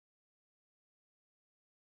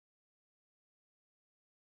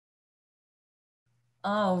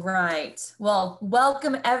All right. Well,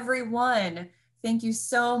 welcome everyone. Thank you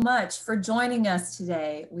so much for joining us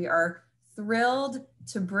today. We are thrilled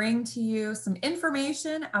to bring to you some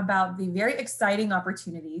information about the very exciting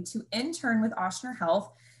opportunity to intern with Ochsner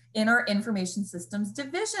Health in our Information Systems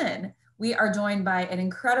division. We are joined by an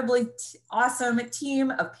incredibly awesome team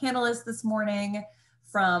of panelists this morning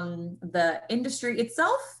from the industry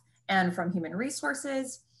itself and from human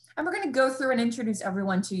resources. And we're going to go through and introduce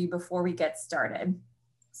everyone to you before we get started.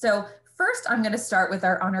 So first, I'm going to start with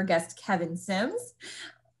our honor guest, Kevin Sims.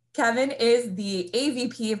 Kevin is the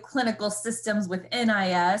AVP of Clinical Systems with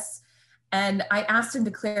NIS, and I asked him to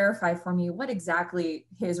clarify for me what exactly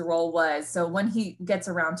his role was. So when he gets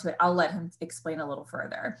around to it, I'll let him explain a little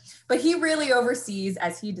further. But he really oversees,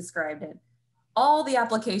 as he described it, all the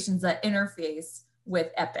applications that interface with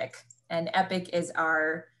Epic. And Epic is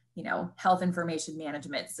our health information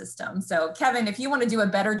management system. So Kevin, if you want to do a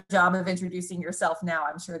better job of introducing yourself now,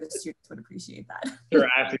 I'm sure the students would appreciate that. Sure,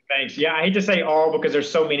 absolutely, thanks. Yeah, I hate to say all because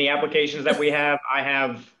there's so many applications that we have. I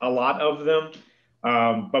have a lot of them,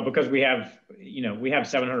 but because we have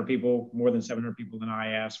 700 people, more than 700 people in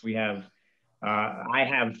IS, I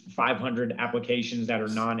have 500 applications that are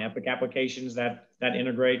non-Epic applications that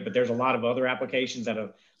integrate, but there's a lot of other applications that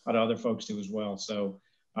a lot of other folks do as well. So,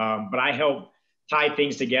 but I help tie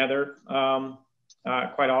things together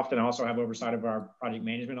quite often. I also have oversight of our project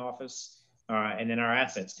management office and then our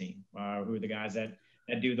assets team, who are the guys that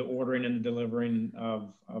do the ordering and the delivering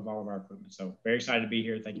of all of our equipment. So very excited to be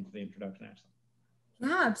here. Thank you for the introduction, Ashley.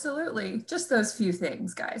 Yeah, absolutely. Just those few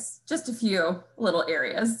things, guys. Just a few little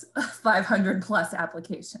areas, 500 plus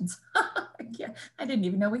applications. Yeah, I didn't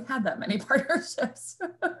even know we had that many partnerships.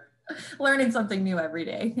 Learning something new every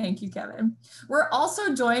day. Thank you, Kevin. We're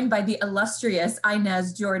also joined by the illustrious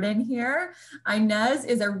Inez Jordan here. Inez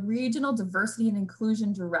is a Regional Diversity and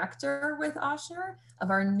Inclusion Director with Ochsner of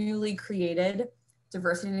our newly created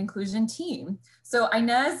Diversity and Inclusion team. So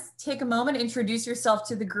Inez, take a moment, introduce yourself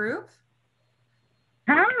to the group.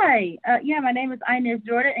 Hi, my name is Inez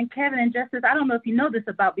Jordan, and Kevin and Justice, I don't know if you know this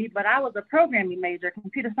about me, but I was a programming major,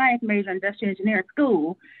 computer science major, industrial engineering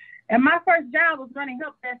school. And my first job was running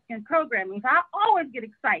help desk and programming. So I always get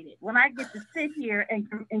excited when I get to sit here and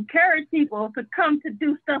encourage people to come to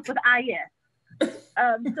do stuff with IS.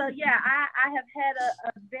 So yeah, I have had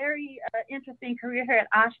a very interesting career here at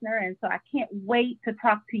Ochsner, and so I can't wait to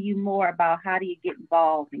talk to you more about how do you get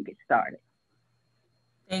involved and get started.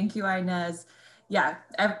 Thank you, Inez. Yeah,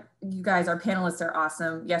 you guys, our panelists are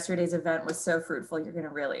awesome. Yesterday's event was so fruitful. You're going to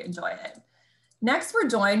really enjoy it. Next, we're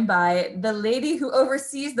joined by the lady who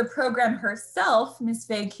oversees the program herself, Ms.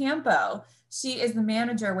 Faye Campo. She is the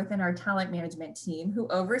manager within our talent management team who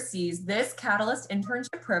oversees this Catalyst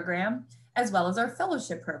internship program, as well as our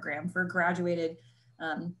fellowship program for graduate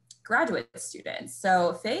students.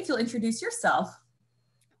 So Faye, if you'll introduce yourself.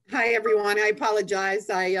 Hi, everyone. I apologize.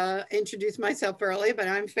 I introduced myself early, but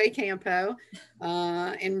I'm Faye Campo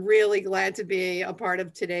and really glad to be a part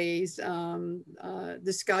of today's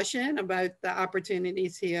discussion about the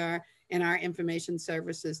opportunities here in our Information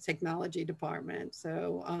Services Technology Department.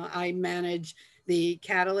 So I manage the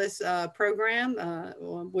Catalyst program,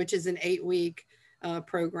 which is an 8-week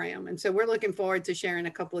program. And so we're looking forward to sharing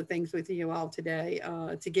a couple of things with you all today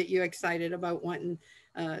to get you excited about wanting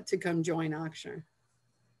to come join Ochsner.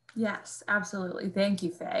 Yes, absolutely. Thank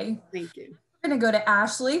you, Faye. Thank you. We're going to go to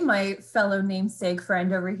Ashley, my fellow namesake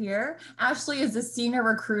friend over here. Ashley is a senior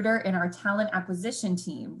recruiter in our talent acquisition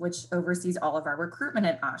team, which oversees all of our recruitment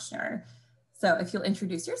at Ochsner. So if you'll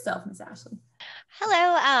introduce yourself, Ms. Ashley.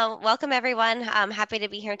 Hello, welcome everyone. I'm happy to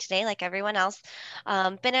be here today like everyone else.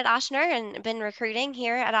 Been at Ochsner and been recruiting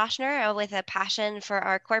here at Ochsner with a passion for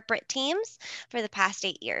our corporate teams for the past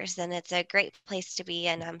 8 years. And it's a great place to be,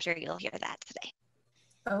 and I'm sure you'll hear that today.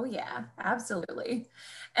 Oh yeah, absolutely.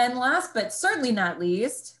 And last but certainly not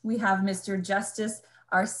least, we have Mr. Justice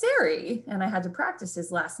Arceri, and I had to practice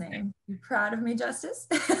his last name. You proud of me, Justice?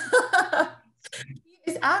 He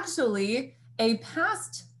is actually a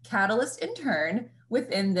past Catalyst intern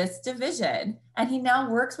within this division, and he now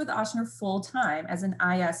works with Ochsner full-time as an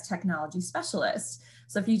IS technology specialist.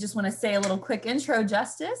 So if you just want to say a little quick intro,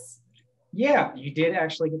 Justice. Yeah, you did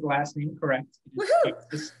actually get the last name correct.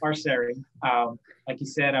 It's Arceri. Like you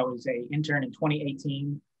said, I was an intern in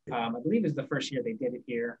 2018. I believe is the first year they did it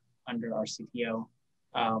here under our CTO.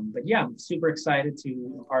 But yeah, I'm super excited to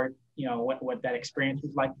impart, what that experience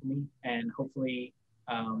was like for me, and hopefully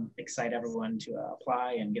excite everyone to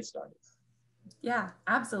apply and get started. Yeah,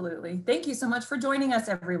 absolutely. Thank you so much for joining us,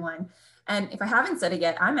 everyone. And if I haven't said it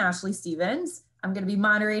yet, I'm Ashley Stevens. I'm going to be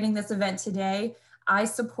moderating this event today. I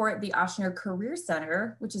support the Ochsner Career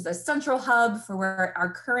Center, which is a central hub for where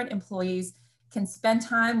our current employees can spend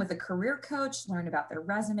time with a career coach, learn about their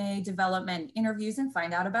resume development, interviews, and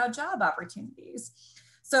find out about job opportunities.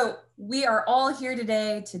 So we are all here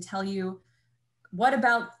today to tell you what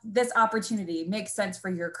about this opportunity makes sense for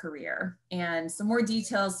your career and some more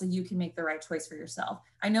details so you can make the right choice for yourself.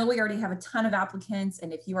 I know we already have a ton of applicants,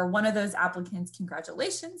 and if you are one of those applicants,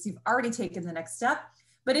 congratulations, you've already taken the next step.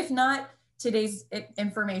 But if not, today's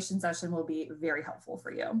information session will be very helpful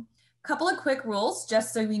for you. A couple of quick rules,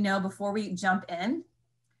 just so we know before we jump in.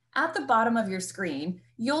 At the bottom of your screen,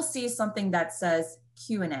 you'll see something that says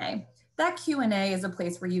Q&A. That Q&A is a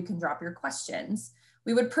place where you can drop your questions.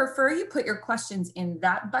 We would prefer you put your questions in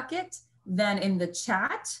that bucket than in the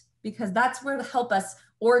chat, because that's where to help us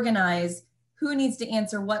organize who needs to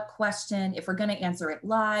answer what question, if we're going to answer it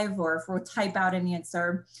live or if we'll type out an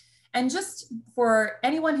answer. And just for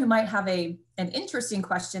anyone who might have an interesting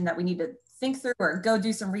question that we need to think through or go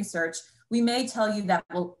do some research, we may tell you that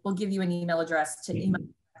we'll give you an email address to email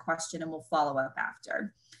that question and we'll follow up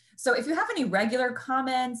after. So if you have any regular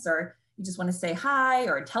comments or you just want to say hi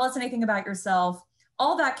or tell us anything about yourself,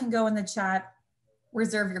 all that can go in the chat.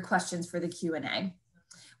 Reserve your questions for the Q&A.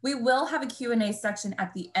 We will have a Q&A section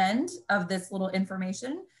at the end of this little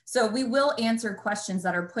information. So we will answer questions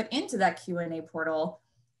that are put into that Q&A portal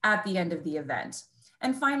at the end of the event.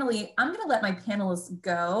 And finally, I'm going to let my panelists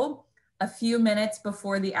go a few minutes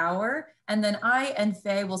before the hour, and then I and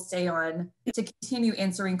Faye will stay on to continue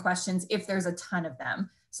answering questions if there's a ton of them,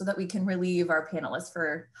 so that we can relieve our panelists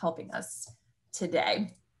for helping us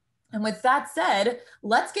today. And with that said,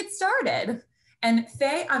 let's get started. And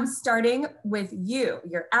Faye, I'm starting with you.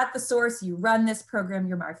 You're at the source, you run this program,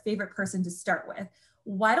 you're my favorite person to start with.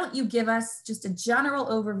 Why don't you give us just a general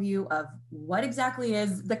overview of what exactly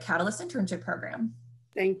is the Catalyst Internship Program?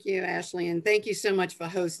 Thank you, Ashley, and thank you so much for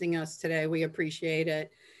hosting us today. We appreciate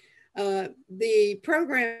it. The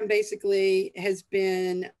program basically has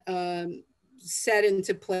been set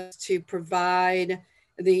into place to provide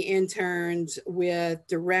the interns with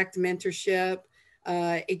direct mentorship.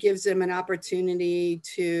 It gives them an opportunity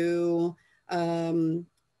to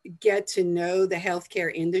get to know the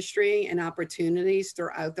healthcare industry and opportunities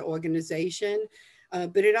throughout the organization.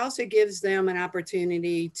 But it also gives them an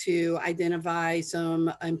opportunity to identify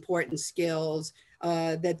some important skills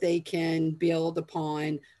that they can build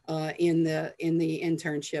upon in the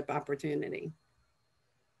internship opportunity.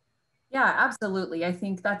 Yeah, absolutely. I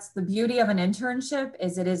think that's the beauty of an internship,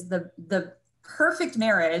 is it is the perfect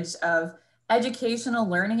marriage of educational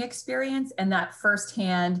learning experience and that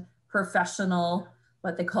firsthand professional,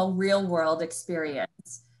 what they call real world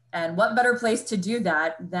experience. And what better place to do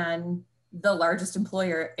that than the largest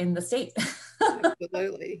employer in the state?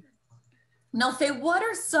 Absolutely. Now, Faye, what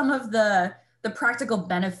are some of the practical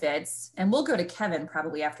benefits, and we'll go to Kevin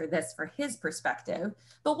probably after this for his perspective,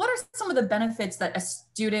 but what are some of the benefits that a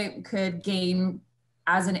student could gain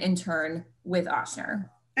as an intern with Ochsner?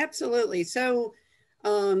 Absolutely. So,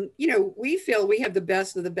 you know, we feel we have the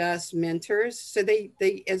best of the best mentors. So they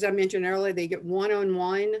as I mentioned earlier, they get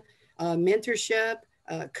one-on-one mentorship,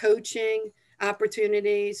 coaching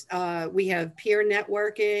opportunities. We have peer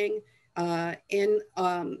networking, in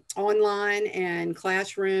online and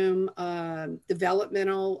classroom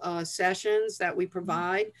developmental sessions that we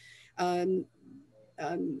provide. I'm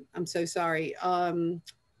so sorry.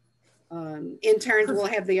 Interns will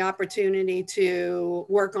have the opportunity to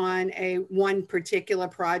work on one particular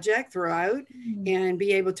project throughout and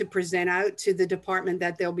be able to present out to the department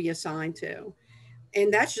that they'll be assigned to.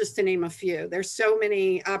 And that's just to name a few. There's so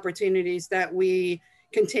many opportunities that we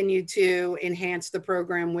continue to enhance the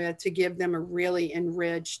program with to give them a really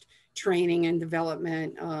enriched training and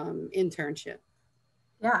development internship.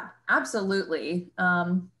 Yeah, absolutely.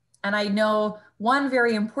 And I know one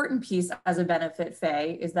very important piece as a benefit,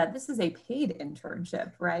 Faye, is that this is a paid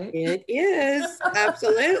internship, right? It is,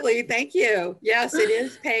 absolutely. Thank you. Yes, it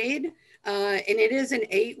is paid. And it is an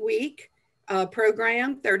 8-week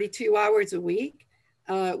program, 32 hours a week,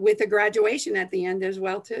 with a graduation at the end as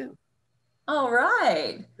well, too. All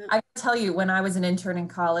right. I can tell you, when I was an intern in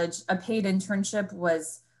college, a paid internship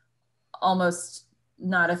was almost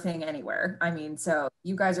not a thing anywhere. I mean, so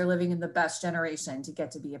you guys are living in the best generation to get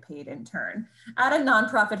to be a paid intern at a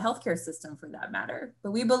nonprofit healthcare system, for that matter.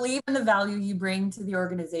 But we believe in the value you bring to the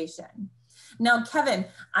organization. Now, Kevin,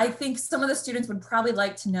 I think some of the students would probably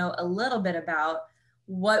like to know a little bit about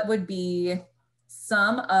what would be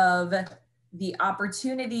some of the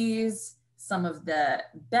opportunities, some of the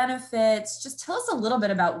benefits. Just tell us a little bit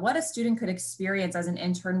about what a student could experience as an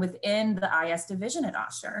intern within the IS division at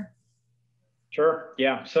Ochsner. Sure.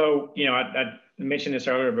 Yeah. So, I mentioned this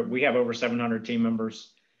earlier, but we have over 700 team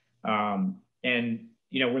members. And,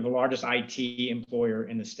 we're the largest IT employer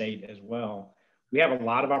in the state as well. We have a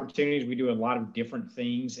lot of opportunities. We do a lot of different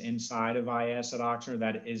things inside of IS at Ochsner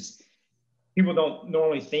that is people don't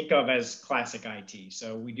normally think of as classic IT.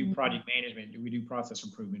 So we do project management, we do process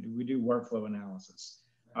improvement, we do workflow analysis.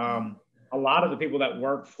 A lot of the people that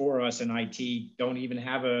work for us in IT don't even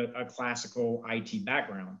have a classical IT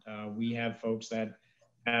background. We have folks that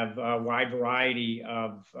have a wide variety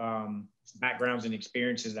of backgrounds and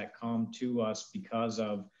experiences that come to us because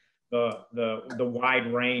of the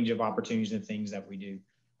wide range of opportunities and things that we do.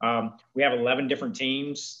 We have 11 different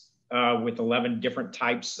teams with 11 different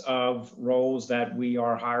types of roles that we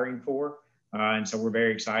are hiring for. And so we're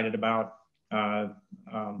very excited about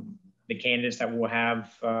the candidates that we'll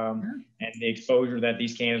have and the exposure that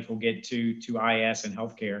these candidates will get to IS and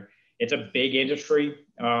healthcare. It's a big industry.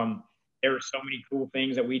 There are so many cool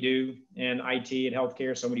things that we do in IT and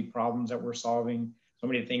healthcare, so many problems that we're solving, so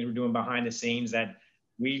many things we're doing behind the scenes that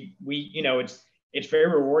we it's very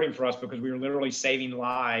rewarding for us because we are literally saving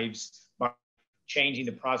lives by changing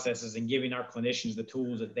the processes and giving our clinicians the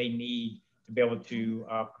tools that they need to be able to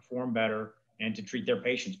perform better and to treat their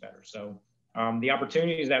patients better. So the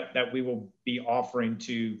opportunities that we will be offering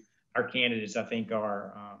to our candidates, I think,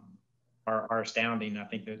 are astounding. I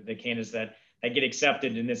think the candidates that get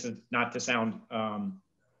accepted, and this is not to sound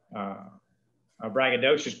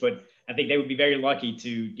braggadocious, but I think they would be very lucky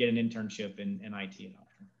to get an internship in IT.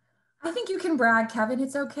 I think you can brag, Kevin.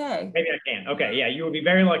 It's okay. Maybe I can. Okay, yeah, you would be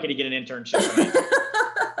very lucky to get an internship.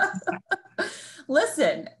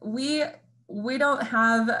 Listen, we don't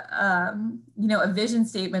have a vision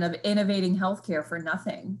statement of innovating healthcare for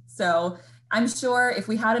nothing. So I'm sure if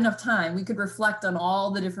we had enough time, we could reflect on all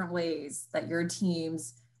the different ways that your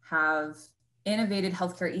teams have innovated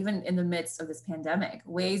healthcare, even in the midst of this pandemic,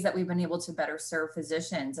 ways that we've been able to better serve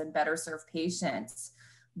physicians and better serve patients,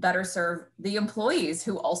 better serve the employees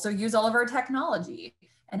who also use all of our technology,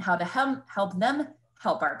 and how to help them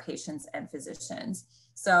help our patients and physicians.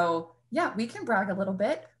 So yeah, we can brag a little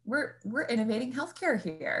bit. We're innovating healthcare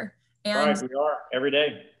here. And right, we are every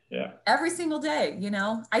day. Yeah. Every single day,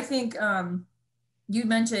 I think you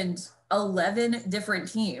mentioned 11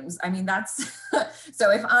 different teams. I mean, that's so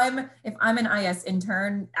if I'm an IS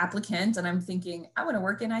intern applicant and I'm thinking I want to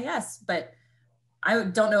work in IS, but I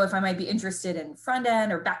don't know if I might be interested in front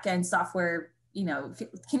end or back end software. Can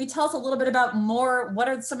you tell us a little bit about more? What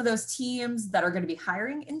are some of those teams that are going to be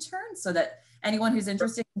hiring interns so that anyone who's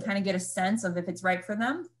interested can kind of get a sense of if it's right for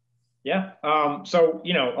them? Yeah. So,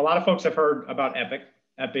 a lot of folks have heard about Epic.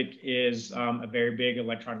 Epic is a very big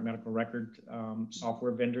electronic medical record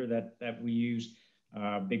software vendor that we use,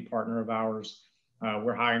 a big partner of ours.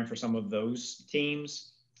 We're hiring for some of those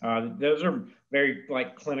teams. Those are very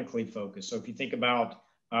clinically focused. So if you think about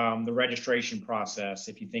the registration process,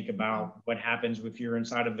 if you think about what happens if you're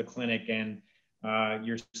inside of the clinic and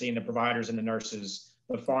you're seeing the providers and the nurses,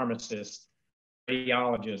 the pharmacists,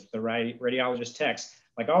 radiologists, the radiologist techs,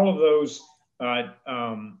 all of those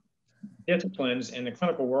disciplines in the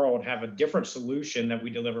clinical world have a different solution that we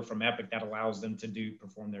deliver from Epic that allows them to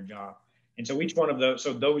perform their job. And so each one of those,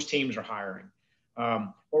 so those teams are hiring.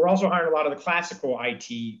 But we're also hiring a lot of the classical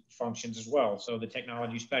IT functions as well. So the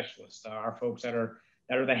technology specialists, our folks that are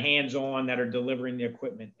the hands-on, that are delivering the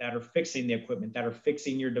equipment, that are fixing the equipment, that are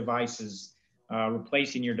fixing your devices,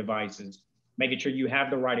 replacing your devices, making sure you have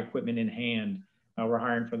the right equipment in hand. We're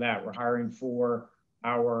hiring for that. We're hiring for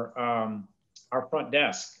our front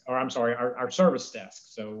desk, or I'm sorry, our service desk.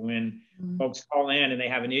 So when folks call in and they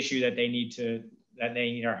have an issue that they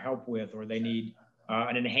need our help with, or they need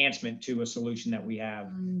an enhancement to a solution that we have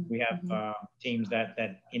teams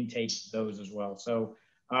that intake those as well. So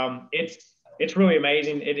it's really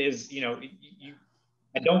amazing. It is,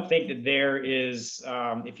 I don't think that there is,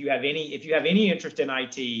 if you have any interest in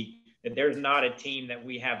IT, that there's not a team that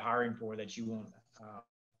we have hiring for that you won't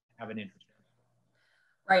have an interest in.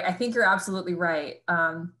 Right. I think you're absolutely right.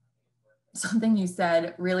 Something you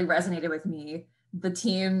said really resonated with me. The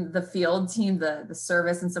team, the field team, the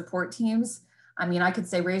service and support teams. I mean, I could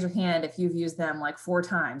say, raise your hand if you've used them 4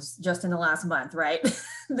 times just in the last month, right?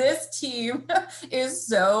 This team is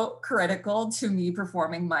so critical to me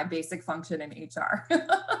performing my basic function in HR.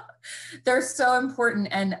 They're so important.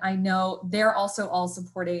 And I know they're also all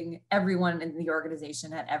supporting everyone in the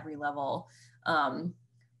organization at every level.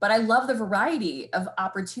 But I love the variety of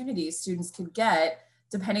opportunities students could get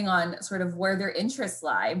depending on sort of where their interests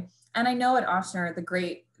lie. And I know at Ochsner, the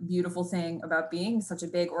great, beautiful thing about being such a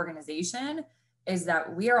big organization is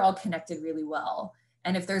that we are all connected really well.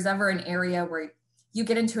 And if there's ever an area where you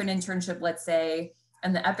get into an internship, let's say,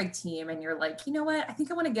 and the Epic team, and you're like, you know what, I think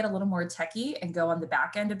I want to get a little more techie and go on the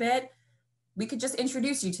back end a bit. We could just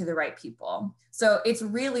introduce you to the right people. So it's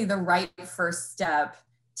really the right first step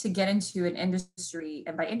to get into an industry.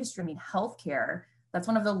 And by industry, I mean healthcare. That's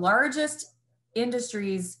one of the largest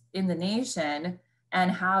industries in the nation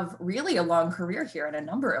and have really a long career here in a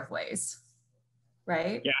number of ways.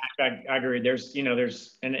 Right? Yeah, I agree. There's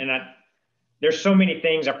so many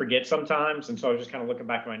things I forget sometimes. And so I was just kind of looking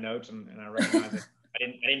back at my notes and I recognize that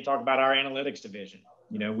I didn't talk about our analytics division.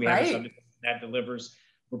 You know, we have a subject that delivers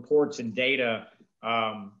reports and data.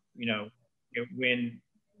 You know,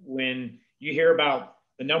 when you hear about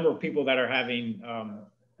the number of people that are having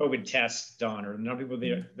COVID tests done, or the number of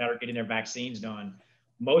people that are getting their vaccines done,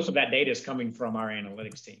 most of that data is coming from our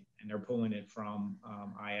analytics team, and they're pulling it from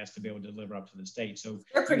IS to be able to deliver up to the state. So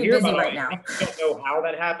they're pretty busy right now. You don't know how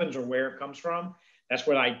that happens or where it comes from. That's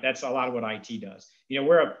a lot of what IT does. You know,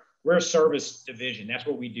 we're a service division. That's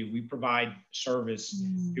what we do. We provide service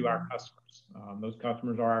to our customers. Those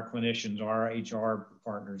customers are our clinicians, are our HR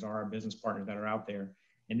partners, are our business partners that are out there,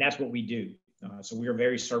 and that's what we do. So we are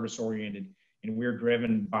very service oriented, and we're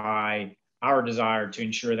driven by our desire to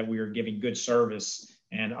ensure that we are giving good service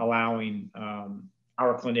and allowing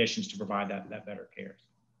our clinicians to provide that better care.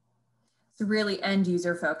 It's really end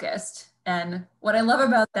user focused. And what I love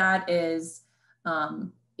about that is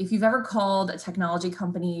if you've ever called a technology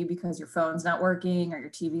company because your phone's not working or your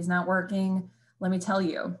TV's not working, let me tell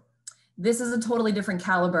you, this is a totally different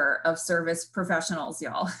caliber of service professionals,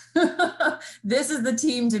 y'all. This is the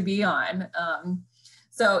team to be on.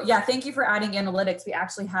 So yeah, thank you for adding analytics. We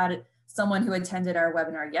actually had someone who attended our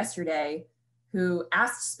webinar yesterday who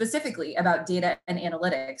asked specifically about data and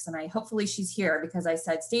analytics. And hopefully she's here because I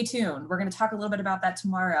said, stay tuned. We're going to talk a little bit about that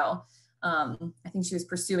tomorrow. I think she was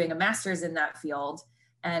pursuing a master's in that field.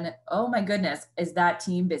 And oh my goodness, is that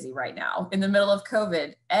team busy right now in the middle of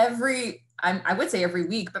COVID? I would say every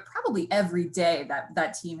week, but probably every day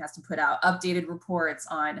that team has to put out updated reports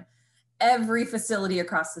on every facility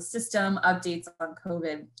across the system, updates on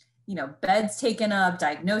COVID, you know, beds taken up,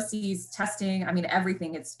 diagnoses, testing. I mean,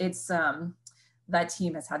 everything. It's that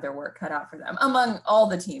team has had their work cut out for them among all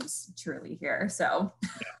the teams truly here. So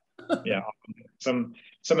yeah. Some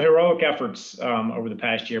heroic efforts over the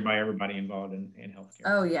past year by everybody involved in healthcare.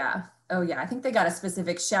 Oh yeah. I think they got a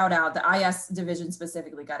specific shout out. The IS division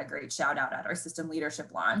specifically got a great shout out at our system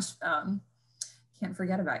leadership launch. Can't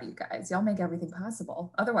forget about you guys. Y'all make everything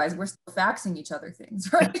possible. Otherwise, we're still faxing each other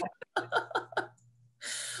things, right?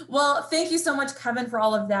 Well, thank you so much, Kevin, for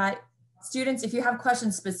all of that. Students, if you have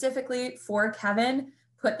questions specifically for Kevin,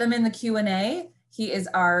 put them in the Q&A. He is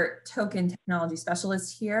our token technology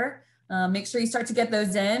specialist here. Make sure you start to get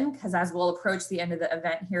those in, because as we'll approach the end of the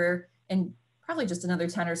event here in probably just another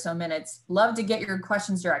 10 or so minutes, love to get your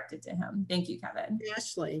questions directed to him. Thank you, Kevin.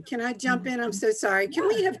 Ashley, can I jump in? I'm so sorry. Can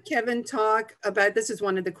we have Kevin talk about, this is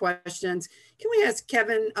one of the questions. Can we ask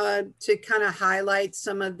Kevin to kind of highlight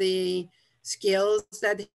some of the skills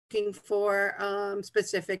that he's looking for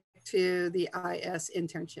specific to the IS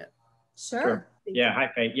internship? Sure. Yeah,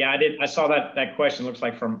 hi, Faye. Yeah, I did. I saw that question. Looks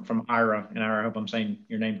like from Ira, and Ira, I hope I'm saying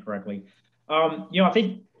your name correctly. You know, I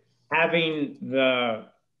think having the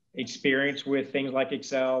experience with things like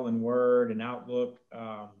Excel and Word and Outlook,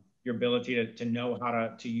 your ability to know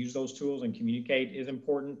how to use those tools and communicate is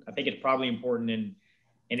important. I think it's probably important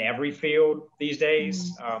in every field these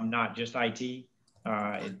days, not just IT. You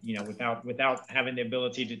know, without having the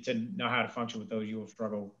ability to know how to function with those, you will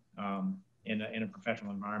struggle in a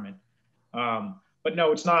professional environment. But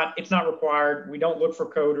no, it's not required. We don't look for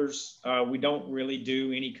coders. We don't really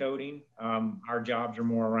do any coding. Our jobs are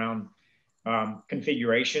more around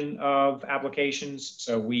configuration of applications.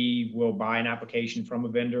 So we will buy an application from a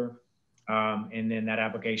vendor, and then that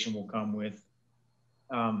application will come with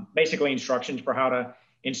basically instructions for how to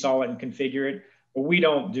install it and configure it. But we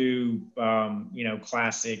don't do you know,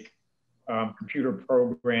 classic computer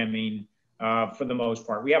programming for the most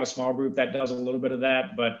part. We have a small group that does a little bit of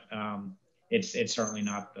that, but it's certainly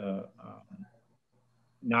not the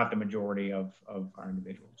majority of our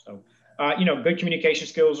individuals. So you know, good communication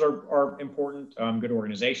skills are important. Good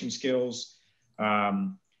organization skills,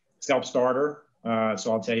 self-starter.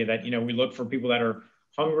 So I'll tell you that, you know, we look for people that are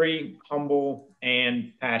hungry, humble,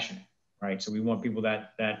 and passionate, right? So we want people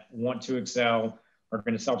that want to excel, are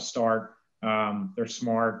going to self-start, they're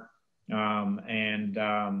smart, and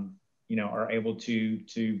you know, are able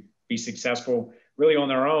to be successful really on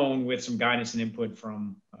their own with some guidance and input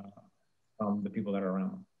from the people that are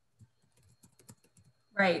around them.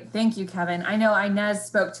 Right. Thank you, Kevin. I know Inez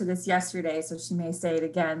spoke to this yesterday, so she may say it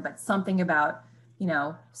again, but something about, you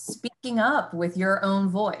know, speaking speaking up with your own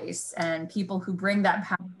voice and people who bring that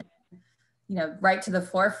passion, right to the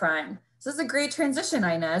forefront. So this is a great transition,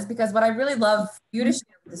 Inez, because what I really love for you to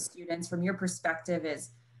share with the students from your perspective is,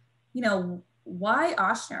 why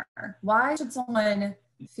Ochsner? Why should someone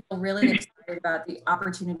feel really excited about the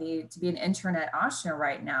opportunity to be an intern at Ochsner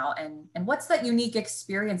right now? And what's that unique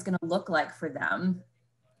experience going to look like for them?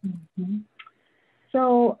 Mm-hmm.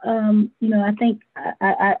 So, I think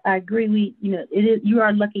I agree. You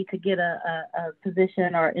are lucky to get a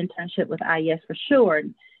position or internship with IES for sure.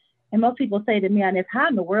 And most people say to me, Inez, how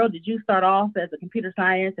in the world did you start off as a computer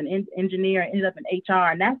science and engineer and ended up in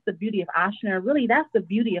HR? And that's the beauty of Ochsner. Really, that's the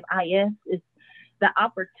beauty of IES, is the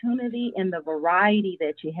opportunity and the variety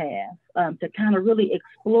that you have to kind of really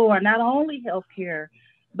explore not only healthcare,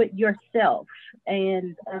 but yourself.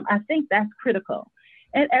 And I think that's critical.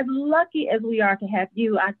 And as lucky as we are to have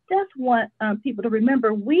you, I just want people to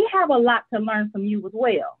remember we have a lot to learn from you as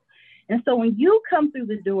well. And so when you come through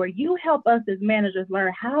the door, you help us as managers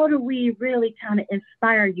learn, how do we really kind of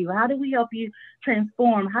inspire you? How do we help you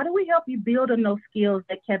transform? How do we help you build on those skills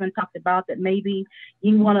that Kevin talked about that maybe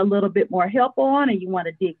you want a little bit more help on and you want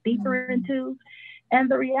to dig deeper into?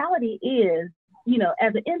 And the reality is,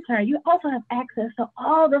 as an intern, you also have access to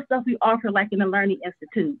all the stuff we offer, like in the Learning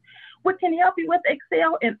Institute, which can help you with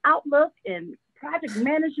Excel and Outlook and project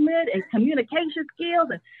management and communication skills,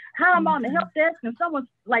 and how I'm on the help desk and someone's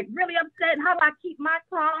like really upset, and how do I keep my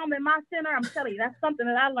calm and my center? I'm telling you, that's something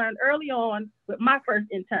that I learned early on with my first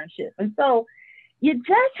internship. And so you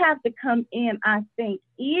just have to come in, I think,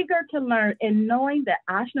 eager to learn and knowing that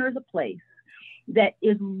Ochsner is a place that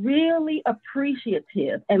is really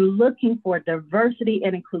appreciative and looking for diversity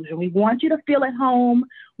and inclusion. We want you to feel at home.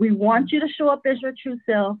 We want you to show up as your true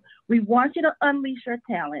self. We want you to unleash your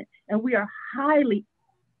talent. And we are highly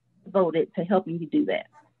devoted to helping you do that.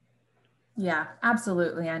 Yeah,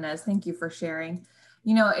 absolutely, Inez. Thank you for sharing.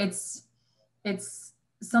 It's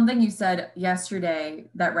something you said yesterday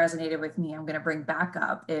that resonated with me. I'm going to bring back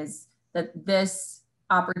up is that this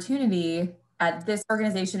opportunity at this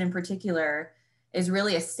organization in particular is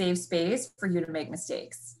really a safe space for you to make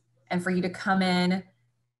mistakes and for you to come in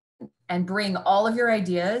and bring all of your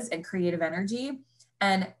ideas and creative energy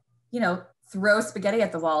and, throw spaghetti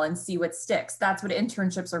at the wall and see what sticks. That's what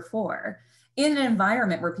internships are for. In an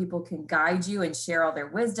environment where people can guide you and share all their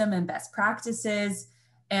wisdom and best practices.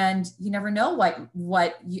 And you never know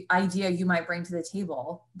what idea you might bring to the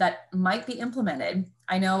table that might be implemented.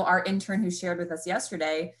 I know our intern who shared with us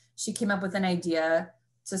yesterday, she came up with an idea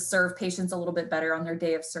to serve patients a little bit better on their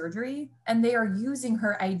day of surgery. And they are using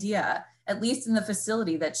her idea, at least in the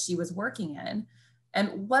facility that she was working in.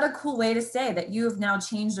 And what a cool way to say that you have now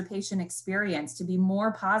changed a patient experience to be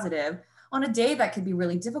more positive on a day that could be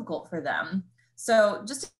really difficult for them. So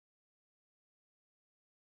just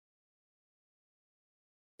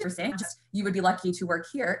you would be lucky to work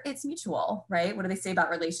here. It's mutual, right? What do they say about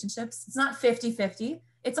relationships? It's not 50-50.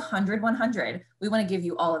 It's 100-100. We want to give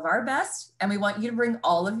you all of our best and we want you to bring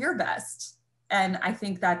all of your best. And I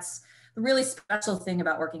think that's the really special thing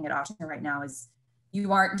about working at Ochsner right now is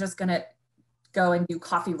you aren't just going to go and do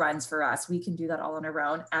coffee runs for us. We can do that all on our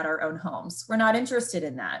own at our own homes. We're not interested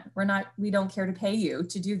in that. We don't care to pay you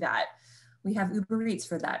to do that. We have Uber Eats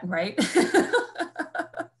for that, right?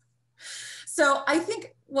 So I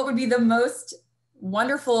think what would be the most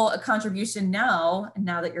wonderful contribution now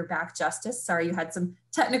that you're back, Justice, sorry you had some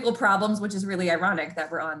technical problems, which is really ironic that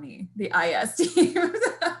we're on the IS team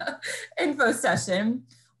info session.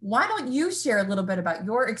 Why don't you share a little bit about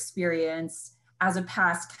your experience as a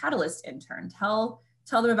past Catalyst intern? Tell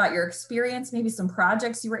them about your experience, maybe some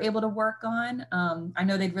projects you were able to work on. I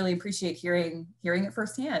know they'd really appreciate hearing it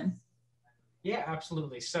firsthand. Yeah,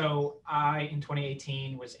 absolutely. So I, in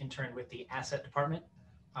 2018, was interned with the asset department.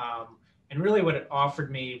 And really what it offered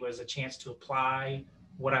me was a chance to apply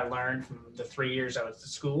what I learned from the 3 years I was at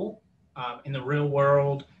school in the real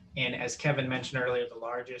world. And as Kevin mentioned earlier, the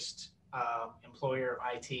largest employer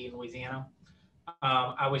of IT in Louisiana.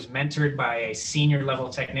 I was mentored by a senior level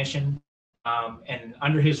technician. And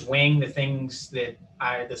under his wing,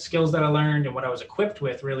 the skills that I learned and what I was equipped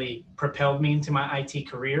with really propelled me into my IT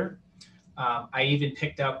career. I even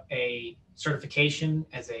picked up a certification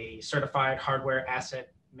as a certified hardware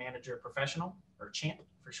asset manager professional, or CHAMP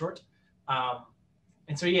for short.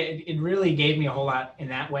 And so, yeah, it really gave me a whole lot in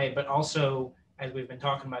that way, but also, as we've been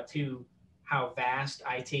talking about too, how vast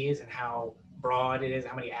IT is and how broad it is,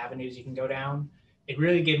 how many avenues you can go down. It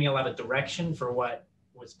really gave me a lot of direction for what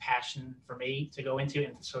was passion for me to go into.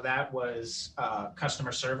 And so that was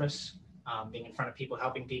customer service, being in front of people,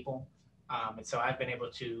 helping people. And so I've been able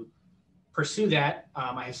to pursue that,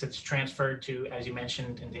 I have since transferred to, as you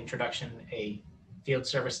mentioned in the introduction, a field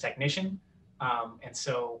service technician. And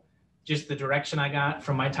so just the direction I got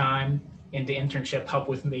from my time in the internship helped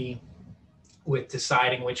with me with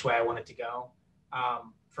deciding which way I wanted to go.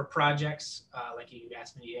 For projects, like you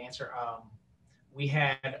asked me to answer, we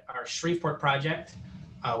had our Shreveport project,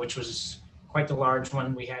 which was quite the large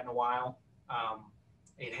one we had in a while.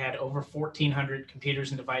 It had over 1,400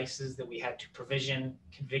 computers and devices that we had to provision,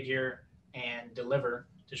 configure, and deliver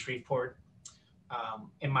to Shreveport.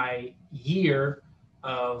 In my year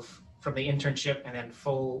from the internship and then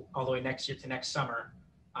full all the way next year to next summer,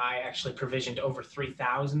 I actually provisioned over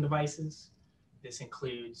 3,000 devices. This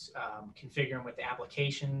includes configuring with the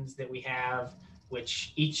applications that we have,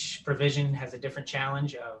 which each provision has a different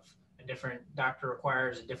challenge of a different doctor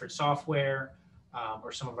requires a different software,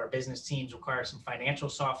 or some of our business teams require some financial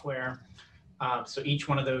software. So each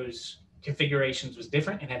one of those configurations was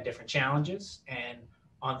different and had different challenges. And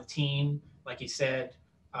on the team, like you said,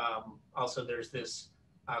 also there's this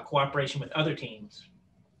cooperation with other teams.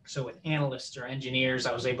 So with analysts or engineers,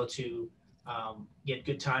 I was able to get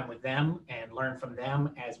good time with them and learn from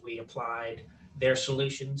them as we applied their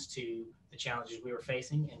solutions to the challenges we were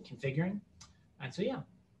facing and configuring. And so, yeah,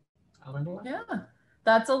 I learned a lot. Yeah,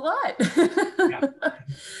 that's a lot. Yeah.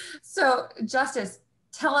 So Justice,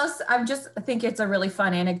 tell us, I think it's a really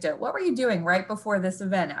fun anecdote. What were you doing right before this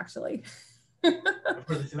event, actually?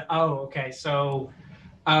 Oh, okay. So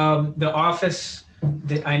the office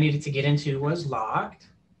that I needed to get into was locked.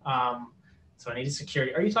 So I needed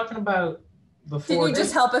security. Are you talking about before? Did you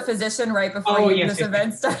just help a physician right before this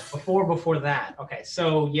event started? Before that. Okay.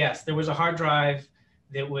 So yes, there was a hard drive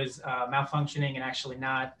that was malfunctioning and actually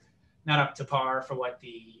not up to par for what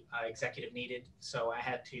the executive needed. So I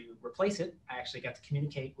had to replace it. I actually got to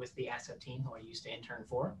communicate with the asset team who I used to intern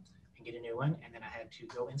for and get a new one. And then I had to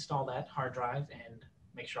go install that hard drive and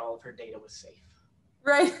make sure all of her data was safe.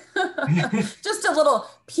 Right. Just a little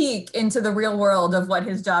peek into the real world of what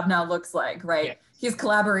his job now looks like, right? Yeah. He's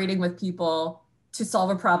collaborating with people to solve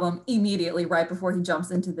a problem immediately right before he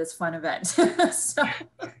jumps into this fun event. So,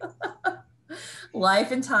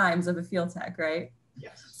 life and times of a field tech, right?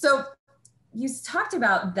 Yes. So you talked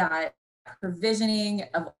about that provisioning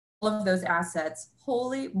of all of those assets.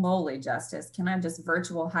 Holy moly, Justice. Can I just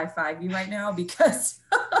virtual high five you right now? Because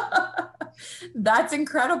that's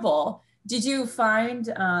incredible. Did you find,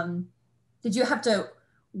 did you have to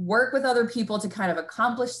work with other people to kind of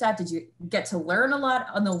accomplish that? Did you get to learn a lot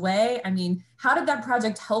on the way? I mean, how did that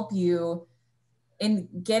project help you in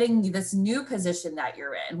getting this new position that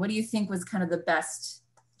you're in? What do you think was kind of the best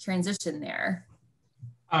transition there?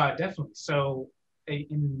 Definitely. So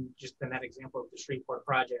in that example of the Shreveport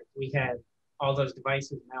project, we had all those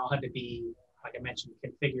devices and they all had to be, like I mentioned,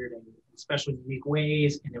 configured in special unique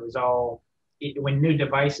ways. And it was all, when new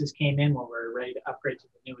devices came in, when we were ready to upgrade to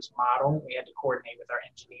the newest model, we had to coordinate with our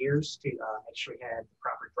engineers to make sure we had the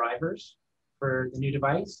proper drivers for the new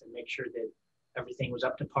device and make sure that everything was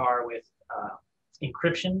up to par with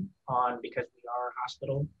encryption because we are a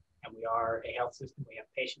hospital and we are a health system. We have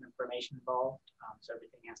patient information involved, so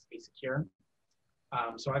everything has to be secure.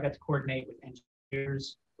 So I got to coordinate with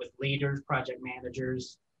engineers, with leaders, project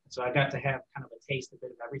managers. So I got to have kind of a taste, a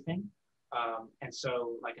bit of everything. And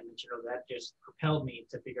so, like I mentioned earlier, that just propelled me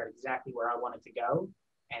to figure out exactly where I wanted to go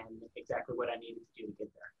and exactly what I needed to do to get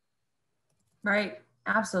there. Right.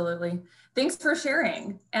 Absolutely. Thanks for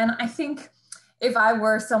sharing. And I think if I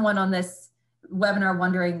were someone on this webinar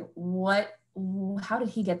wondering how did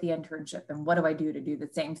he get the internship and what do I do to do the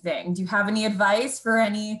same thing? Do you have any advice for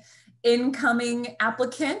any incoming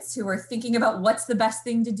applicants who are thinking about what's the best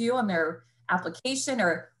thing to do on their application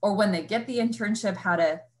or when they get the internship, how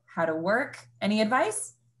to work? Any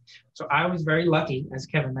advice? So I was very lucky, as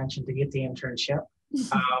Kevin mentioned, to get the internship.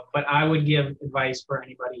 But I would give advice for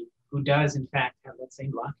anybody who does, in fact, have that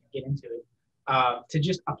same luck and get into it. To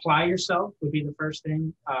just apply yourself would be the first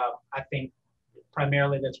thing. I think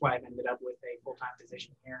primarily that's why I've ended up with a full-time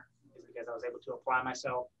position here, is because I was able to apply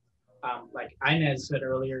myself. Like Inez said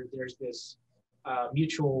earlier, there's this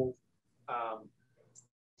mutual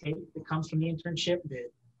take that comes from the internship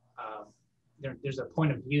that there's a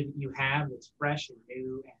point of view that you have that's fresh and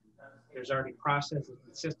new, and there's already processes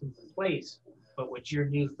and systems in place. But with your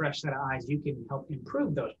new, fresh set of eyes, you can help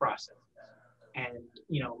improve those processes and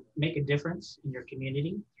make a difference in your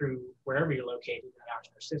community through wherever you're located in the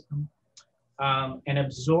Ochsner system, and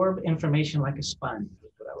absorb information like a sponge,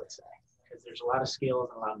 is what I would say, because there's a lot of skills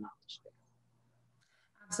and a lot of knowledge there.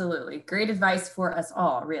 Absolutely. Great advice for us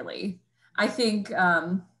all, really. I think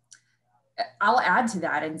I'll add to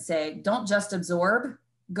that and say, don't just absorb,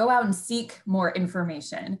 go out and seek more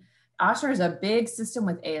information. Ochsner is a big system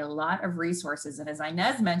with a lot of resources. And as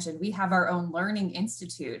Inez mentioned, we have our own Learning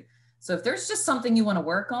Institute. So if there's just something you want to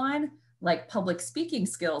work on, like public speaking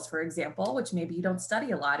skills, for example, which maybe you don't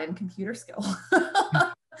study a lot in computer skill,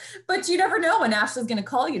 but you never know when Ashley's going to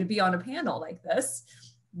call you to be on a panel like this.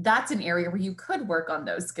 That's an area where you could work on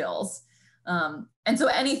those skills. And so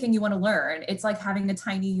anything you want to learn, it's like having a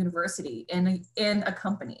tiny university in a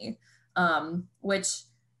company, which,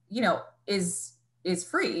 you know, is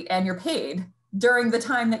free and you're paid during the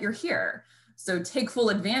time that you're here. So take full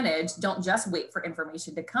advantage. Don't just wait for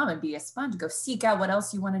information to come and be a sponge. Go seek out what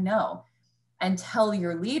else you want to know and tell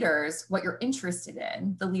your leaders what you're interested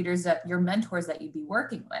in, the leaders that your mentors that you'd be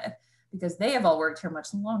working with, because they have all worked here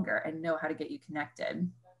much longer and know how to get you connected.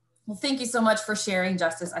 Well, thank you so much for sharing,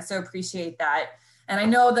 Justice. I so appreciate that. And I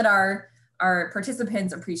know that our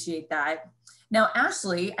participants appreciate that. Now,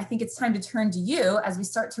 Ashley, I think it's time to turn to you as we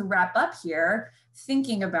start to wrap up here,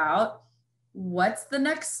 thinking about what's the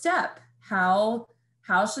next step? How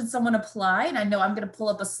should someone apply? And I know I'm going to pull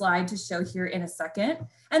up a slide to show here in a second.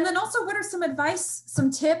 And then also, what are some advice,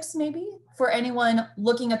 some tips maybe for anyone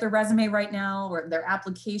looking at their resume right now or their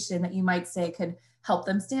application that you might say could help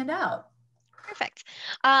them stand out? Perfect.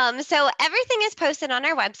 So everything is posted on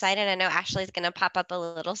our website, and I know Ashley's going to pop up a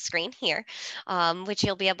little screen here, which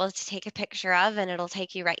you'll be able to take a picture of, and it'll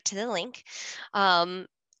take you right to the link.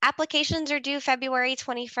 Applications are due February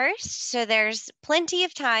 21st, so there's plenty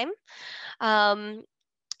of time.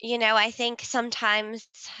 You know, I think sometimes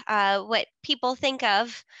what people think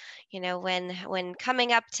of, you know, when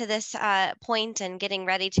coming up to this point and getting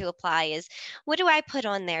ready to apply is, what do I put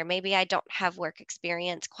on there? Maybe I don't have work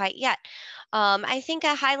experience quite yet. I think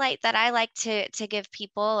a highlight that I like to give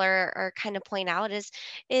people or kind of point out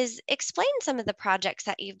is explain some of the projects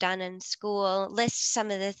that you've done in school, list some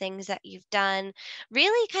of the things that you've done,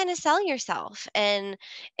 really kind of sell yourself and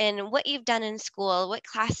what you've done in school. What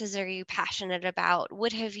classes are you passionate about?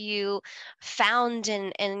 What have you found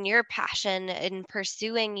in your passion in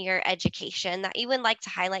pursuing your education that you would like to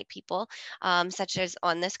highlight people, such as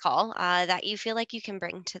on this call, that you feel like you can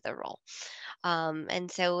bring to the role. And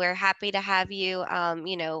so we're happy to have you,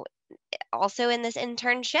 you know, also in this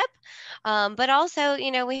internship, but also,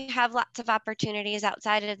 you know, we have lots of opportunities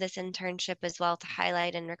outside of this internship as well to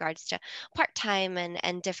highlight in regards to part-time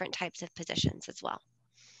and different types of positions as well.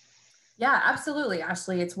 Yeah, absolutely,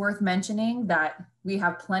 Ashley. It's worth mentioning that we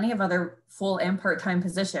have plenty of other full and part-time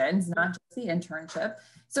positions, not just the internship.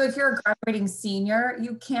 So if you're a graduating senior,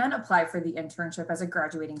 you can apply for the internship as a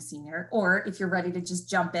graduating senior, or if you're ready to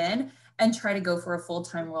just jump in and try to go for a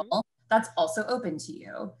full-time role, that's also open to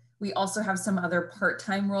you. We also have some other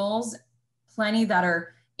part-time roles, plenty that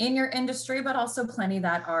are in your industry, but also plenty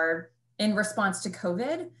that are in response to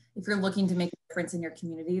COVID. If you're looking to make a difference in your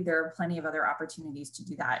community, there are plenty of other opportunities to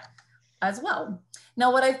do that as well.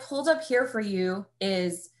 Now, what I've pulled up here for you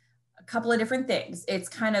is a couple of different things. It's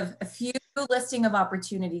kind of a few listing of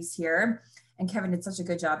opportunities here. And Kevin did such a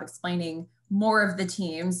good job explaining more of the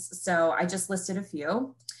teams. So I just listed a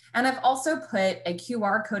few. And I've also put a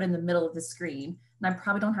QR code in the middle of the screen. And I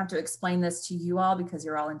probably don't have to explain this to you all because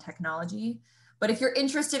you're all in technology. But if you're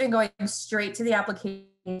interested in going straight to the application,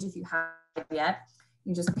 if you haven't yet,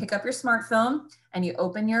 you just pick up your smartphone and you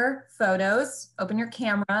open your photos, open your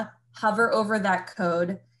camera, hover over that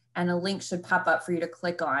code, and a link should pop up for you to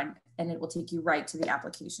click on, and it will take you right to the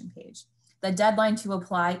application page. The deadline to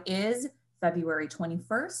apply is February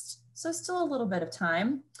 21st, so still a little bit of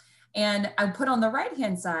time. And I put on the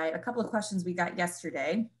right-hand side a couple of questions we got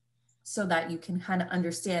yesterday so that you can kind of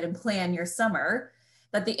understand and plan your summer,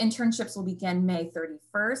 that the internships will begin May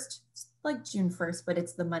 31st, it's like June 1st, but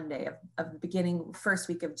it's the Monday of the beginning, first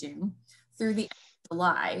week of June, through the end of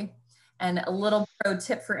July. And a little pro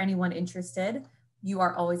tip for anyone interested, you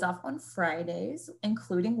are always off on Fridays,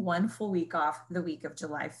 including one full week off the week of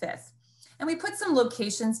July 5th. And we put some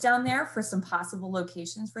locations down there for some possible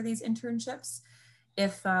locations for these internships.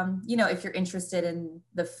 If, you know, if you're interested in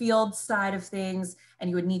the field side of things and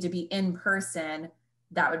you would need to be in person,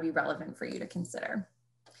 that would be relevant for you to consider.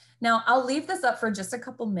 Now, I'll leave this up for just a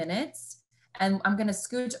couple minutes. And I'm going to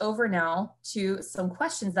scooch over now to some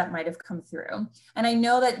questions that might have come through. And I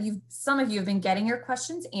know that some of you have been getting your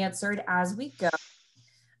questions answered as we go,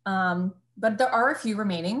 but there are a few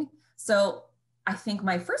remaining. So I think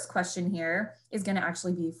my first question here is going to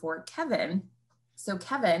actually be for Kevin. So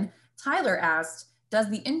Kevin, Tyler asked, does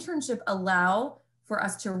the internship allow for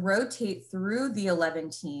us to rotate through the 11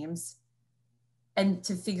 teams and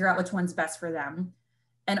to figure out which one's best for them?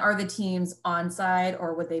 And are the teams on-site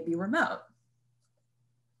or would they be remote?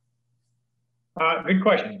 Good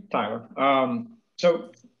question, Tyler.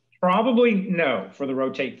 So Probably no for the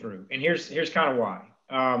rotate through. And here's kind of why.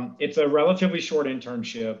 It's a relatively short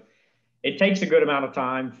internship. It takes a good amount of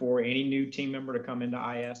time for any new team member to come into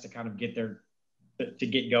IS to kind of get to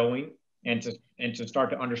get going and to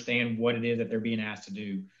start to understand what it is that they're being asked to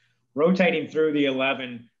do. Rotating through the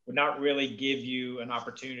 11 would not really give you an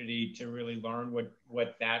opportunity to really learn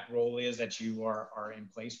what that role is that you are in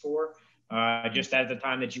place for. Just at the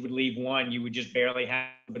time that you would leave one, you would just barely have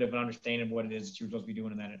a bit of an understanding of what it is that you were supposed to be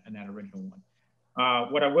doing in that original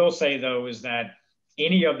one. What I will say, though, is that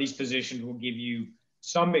any of these positions will give you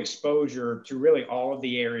some exposure to really all of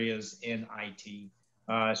the areas in IT.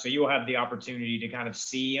 So you'll have the opportunity to kind of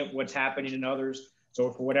see what's happening in others. So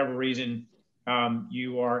if for whatever reason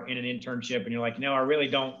you are in an internship and you're like, no, I really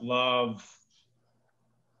don't love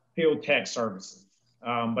field tech services,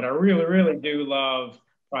 but I really, really do love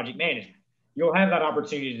project management. You'll have that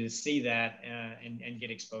opportunity to see that and get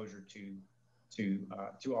exposure to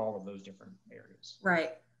all of those different areas.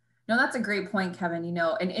 Right. No, that's a great point, Kevin. You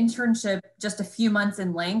know, an internship just a few months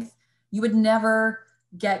in length, you would never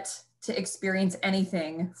get to experience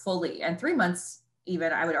anything fully. And 3 months,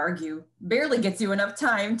 even, I would argue, barely gets you enough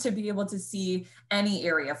time to be able to see any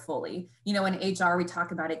area fully. You know, in HR, we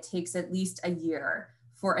talk about it takes at least a year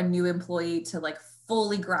for a new employee to like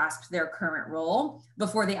fully grasp their current role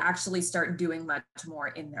before they actually start doing much more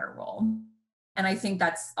in their role. And I think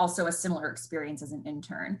that's also a similar experience as an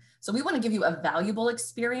intern. So we want to give you a valuable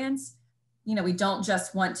experience. You know, we don't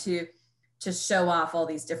just want to show off all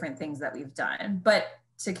these different things that we've done. But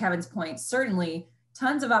to Kevin's point, certainly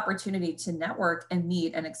tons of opportunity to network and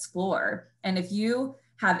meet and explore. And if you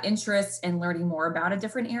have interest in learning more about a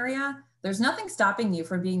different area, there's nothing stopping you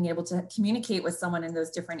from being able to communicate with someone in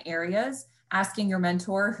those different areas, asking your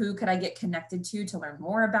mentor, who could I get connected to learn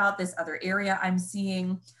more about this other area I'm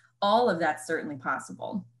seeing? All of that's certainly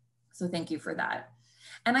possible. So thank you for that.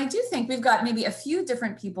 And I do think we've got maybe a few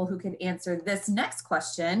different people who could answer this next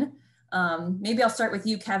question. Maybe I'll start with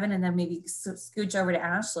you, Kevin, and then maybe scooch over to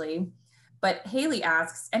Ashley. But Haley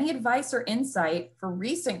asks, any advice or insight for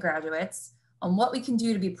recent graduates on what we can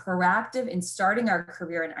do to be proactive in starting our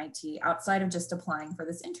career in IT outside of just applying for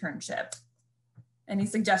this internship? Any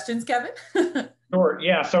suggestions, Kevin? Sure.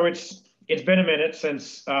 Yeah. So it's been a minute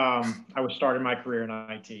since I was starting my career in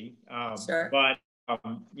IT. Sure. But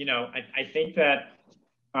you know, I think that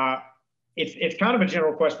it's kind of a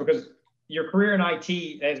general question because your career in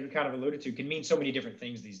IT, as we kind of alluded to, can mean so many different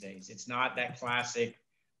things these days. It's not that classic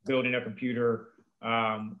building a computer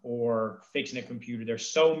or fixing a computer. There's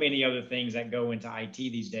so many other things that go into IT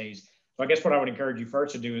these days. So I guess what I would encourage you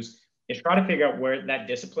first to do is try to figure out where that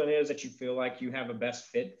discipline is that you feel like you have a best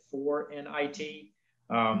fit for in IT.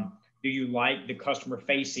 Do you like the customer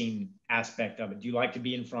facing aspect of it? Do you like to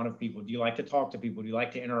be in front of people? Do you like to talk to people? Do you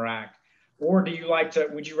like to interact? Or do you like to,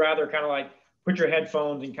 would you rather kind of like put your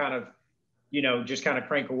headphones and kind of, you know, just kind of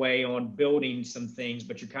crank away on building some things,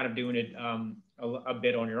 but you're kind of doing it a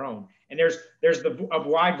bit on your own? And there's a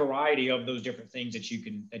wide variety of those different things that you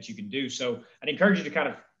can do. So I'd encourage you to kind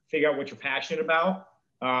of figure out what you're passionate about.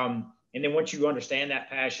 And then once you understand that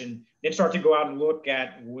passion, then start to go out and look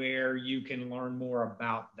at where you can learn more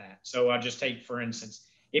about that. So I'll just take, for instance,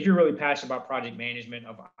 if you're really passionate about project management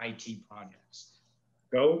of IT projects,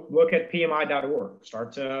 go look at PMI.org,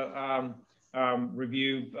 start to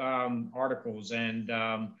review articles and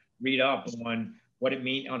read up on what it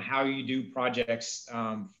means, on how you do projects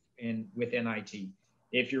within IT.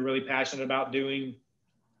 If you're really passionate about doing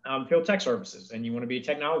field tech services and you want to be a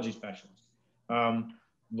technology specialist,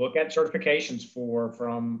 look at certifications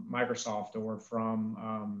from Microsoft or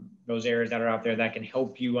from those areas that are out there that can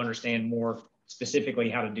help you understand more specifically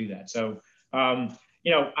how to do that. So,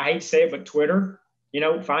 you know, I hate to say it, but Twitter, you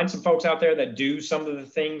know, find some folks out there that do some of the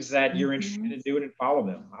things that you're interested in doing and follow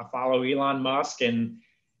them. I follow Elon Musk, and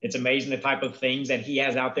it's amazing the type of things that he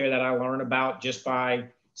has out there that I learn about just by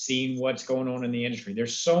seeing what's going on in the industry.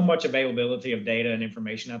 There's so much availability of data and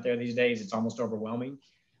information out there these days. It's almost overwhelming.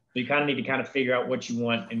 So you kind of need to kind of figure out what you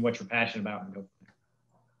want and what you're passionate about and go from there.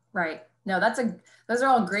 Right. No, those are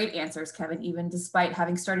all great answers, Kevin, even despite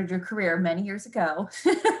having started your career many years ago.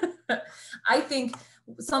 I think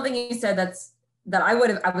something you said that I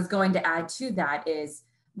was going to add to that is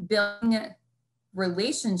building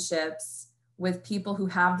relationships with people who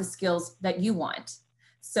have the skills that you want.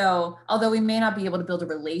 So although we may not be able to build a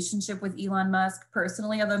relationship with Elon Musk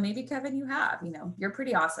personally, although maybe Kevin, you have, you know, you're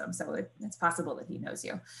pretty awesome. So it's possible that he knows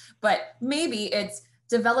you, but maybe it's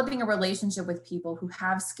developing a relationship with people who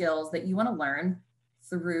have skills that you want to learn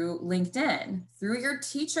through LinkedIn, through your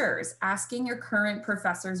teachers, asking your current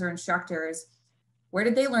professors or instructors, Where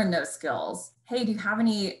did they learn those skills? Hey, do you have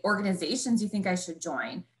any organizations you think I should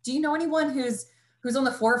join? Do you know anyone who's on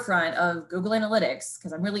the forefront of Google Analytics?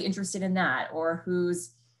 Because I'm really interested in that. Or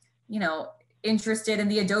who's, interested in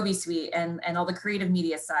the Adobe suite and all the creative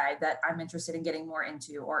media side that I'm interested in getting more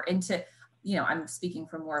into, or into, I'm speaking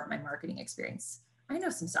from more of my marketing experience. I know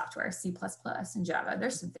some software, C++ and Java.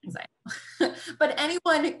 There's some things I know. But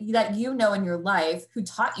anyone that you know in your life who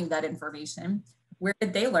taught you that information, where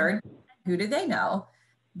did they learn? Who do they know?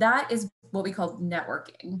 That is what we call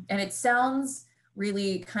networking. And it sounds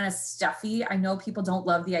really kind of stuffy. I know people don't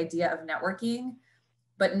love the idea of networking,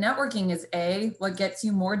 but networking is A, what gets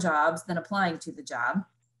you more jobs than applying to the job,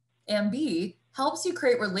 and B, helps you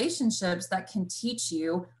create relationships that can teach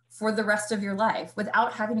you for the rest of your life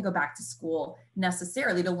without having to go back to school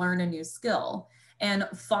necessarily to learn a new skill. And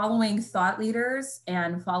following thought leaders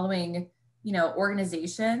and following,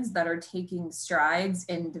 organizations that are taking strides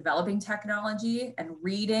in developing technology and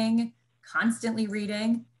reading, constantly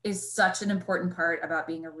reading, is such an important part about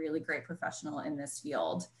being a really great professional in this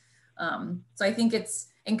field. So I think it's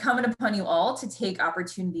incumbent upon you all to take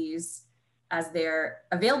opportunities as they're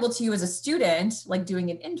available to you as a student, like doing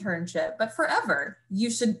an internship, but forever. You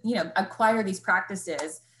should, acquire these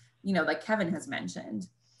practices, like Kevin has mentioned.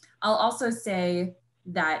 I'll also say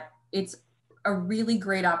that it's a really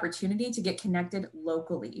great opportunity to get connected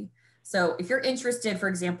locally. So if you're interested, for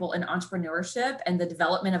example, in entrepreneurship and the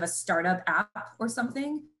development of a startup app or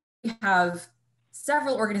something, we have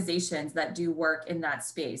several organizations that do work in that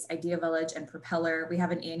space, Idea Village and Propeller. We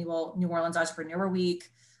have an annual New Orleans Entrepreneur Week.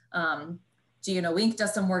 GNO Inc.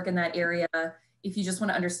 does some work in that area. If you just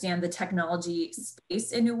want to understand the technology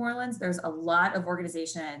space in New Orleans, there's a lot of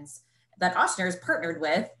organizations that Ochsner is partnered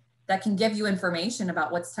with that can give you information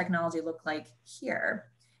about what's technology look like here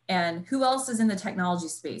and who else is in the technology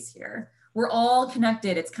space here. We're all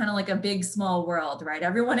connected. It's kind of like a big, small world, right?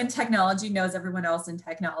 Everyone in technology knows everyone else in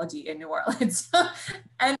technology in New Orleans.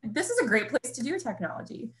 And this is a great place to do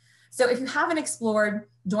technology. So if you haven't explored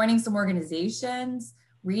joining some organizations,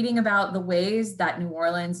 reading about the ways that New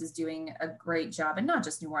Orleans is doing a great job, and not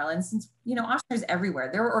just New Orleans, since, Ochsner's everywhere.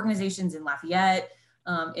 There are organizations in Lafayette,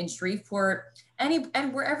 in Shreveport,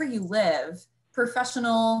 and wherever you live,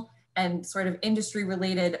 professional and sort of industry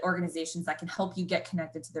related organizations that can help you get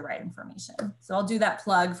connected to the right information. So I'll do that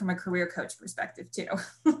plug from a career coach perspective too.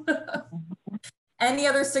 Any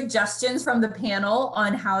other suggestions from the panel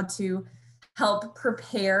on how to help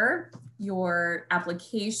prepare your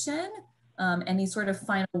application? Any sort of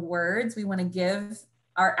final words we want to give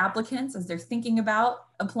our applicants as they're thinking about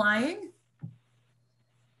applying?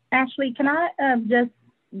 Ashley, can I just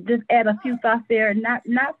add a few thoughts there,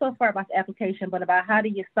 not so far about the application, but about how do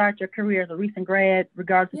you start your career as a recent grad,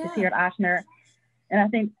 regardless if you're at Ochsner. And I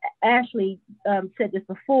think Ashley said this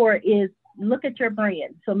before, is look at your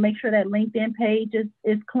brand. So make sure that LinkedIn page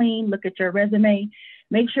is clean, look at your resume,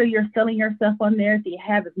 make sure you're selling yourself on there so you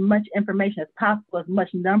have as much information as possible, as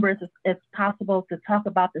much numbers as possible to talk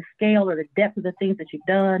about the scale or the depth of the things that you've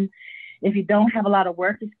done. If you don't have a lot of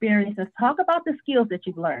work experience, talk about the skills that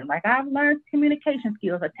you've learned. Like I've learned communication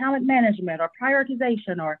skills or talent management or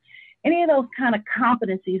prioritization or any of those kind of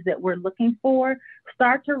competencies that we're looking for.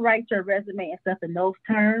 Start to write your resume and stuff in those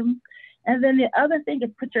terms. And then the other thing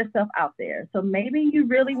is put yourself out there. So maybe you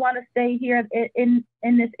really want to stay here in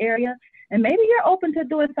this area, and maybe you're open to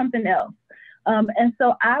doing something else. And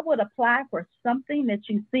so I would apply for something that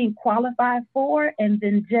you seem qualified for, and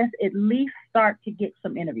then just at least start to get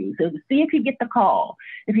some interviews. So see if you get the call.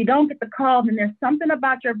 If you don't get the call, then there's something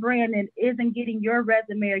about your brand that isn't getting your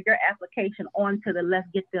resume or your application onto the let's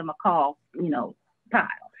get them a call, pile.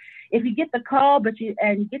 If you get the call, but you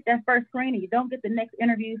get that first screen and you don't get the next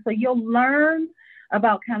interview, so you'll learn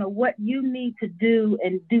about kind of what you need to do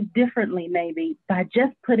and do differently maybe by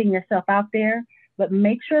just putting yourself out there. But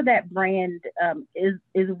make sure that brand is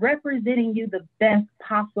representing you the best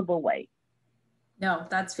possible way. No,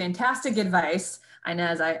 that's fantastic advice. And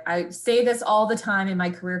as I say this all the time in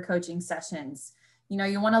my career coaching sessions,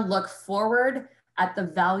 you want to look forward at the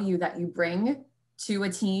value that you bring to a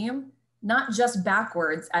team, not just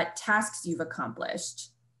backwards at tasks you've accomplished.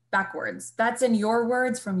 Backwards. That's in your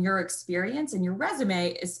words from your experience, and your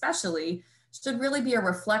resume especially should really be a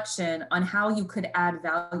reflection on how you could add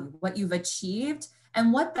value, what you've achieved,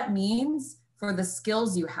 and what that means for the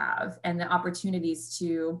skills you have and the opportunities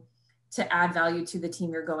to add value to the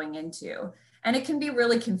team you're going into. And it can be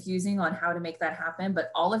really confusing on how to make that happen,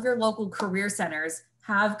 but all of your local career centers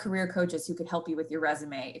have career coaches who could help you with your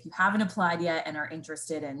resume if you haven't applied yet and are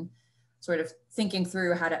interested in sort of thinking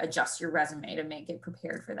through how to adjust your resume to make it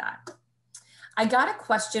prepared for that. I got a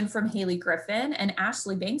question from Haley Griffin and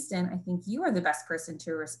Ashley Bankston. I think you are the best person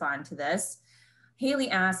to respond to this. Haley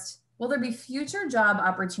asked, will there be future job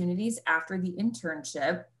opportunities after the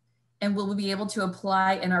internship? And will we be able to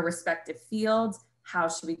apply in our respective fields? How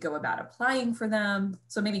should we go about applying for them?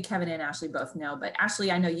 So maybe Kevin and Ashley both know, but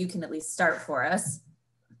Ashley, I know you can at least start for us.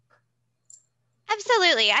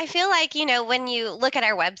 Absolutely. I feel like, when you look at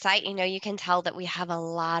our website, you can tell that we have a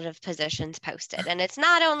lot of positions posted. And it's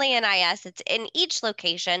not only in IS, it's in each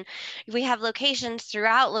location. We have locations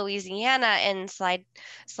throughout Louisiana and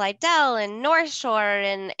Slidell and North Shore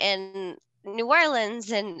and New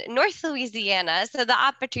Orleans and North Louisiana. So the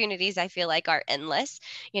opportunities I feel like are endless,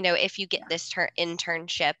 if you get this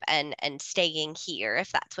internship and staying here,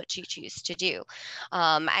 if that's what you choose to do.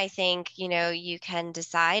 I think, you can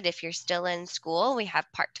decide if you're still in school, we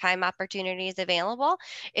have part-time opportunities available.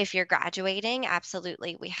 If you're graduating,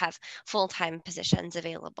 absolutely, we have full-time positions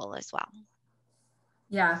available as well.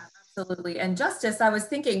 Yeah, absolutely. And Justice, I was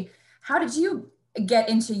thinking, how did you get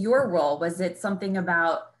into your role? Was it something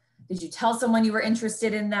about, did you tell someone you were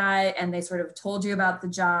interested in that and they sort of told you about the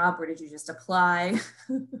job, or did you just apply?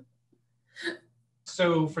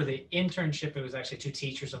 So for the internship, it was actually two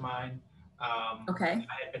teachers of mine. Okay.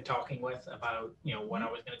 I had been talking with about, what I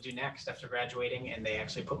was going to do next after graduating, and they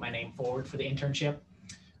actually put my name forward for the internship.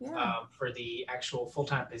 Yeah. For the actual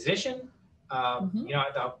full-time position,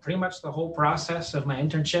 Mm-hmm. pretty much the whole process of my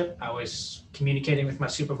internship, I was communicating with my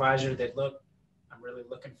supervisor that, look, I'm really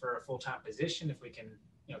looking for a full-time position. If we can,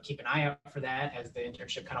 keep an eye out for that as the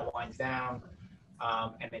internship kind of winds down.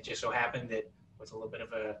 And it just so happened that with a little bit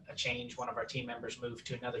of a change, one of our team members moved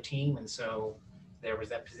to another team. And so there was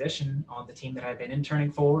that position on the team that I've been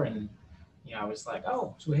interning for. And, I was like,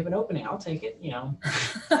 oh, so we have an opening. I'll take it,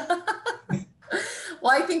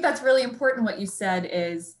 Well, I think that's really important. What you said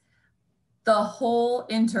is the whole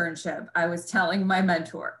internship, I was telling my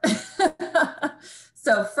mentor.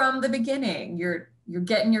 So from the beginning, you're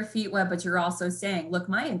getting your feet wet, but you're also saying, look,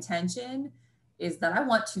 my intention is that I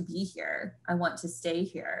want to be here. I want to stay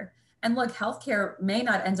here. And look, healthcare may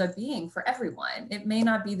not end up being for everyone. It may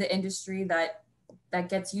not be the industry that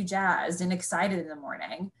gets you jazzed and excited in the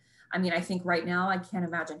morning. I mean, I think right now, I can't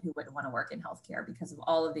imagine who wouldn't want to work in healthcare because of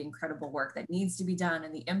all of the incredible work that needs to be done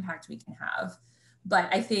and the impact we can have. But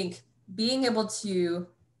I think being able to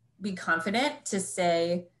be confident to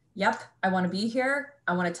say, yep, I want to be here.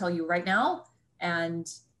 I want to tell you right now. And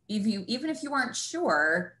even if you aren't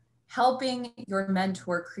sure, helping your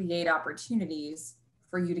mentor create opportunities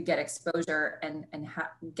for you to get exposure and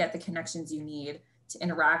get the connections you need to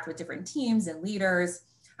interact with different teams and leaders.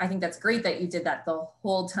 I think that's great that you did that the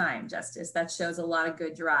whole time, Justice. That shows a lot of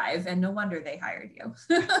good drive, and no wonder they hired you.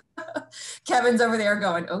 Kevin's over there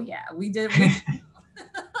going, oh yeah, we did.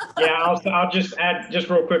 Yeah, I'll just add just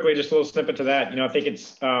real quickly, just a little snippet to that. I think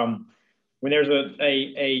it's when there's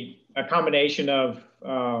a combination of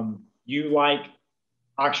you like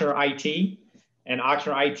Ochsner IT and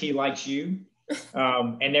Ochsner IT likes you,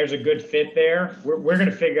 and there's a good fit there. We're going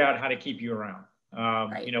to figure out how to keep you around.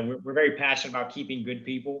 Right. We're very passionate about keeping good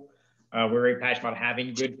people. We're very passionate about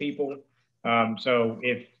having good people. So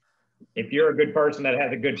if you're a good person that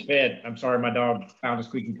has a good fit, I'm sorry, my dog found a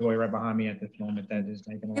squeaky toy right behind me at this moment that is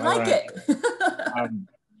taking a You lot like it.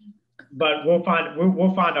 But we'll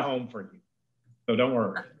find a home for you. So don't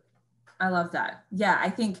worry. I love that. Yeah, I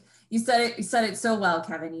think you said it so well,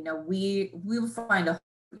 Kevin. We will find a home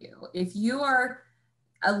for you. If you are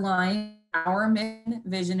aligned our mission,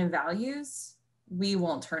 vision, and values, we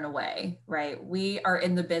won't turn away, right? We are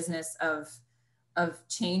in the business of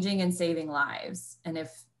changing and saving lives. And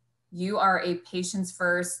if you are a patients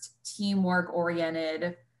first, teamwork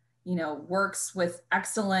oriented, works with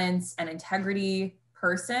excellence and integrity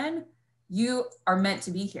person, you are meant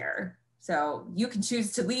to be here. So you can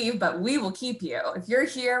choose to leave, but we will keep you. If you're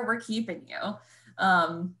here, we're keeping you.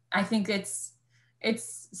 I think it's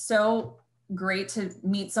so great to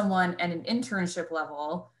meet someone at an internship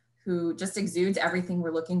level who just exudes everything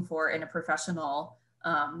we're looking for in a professional,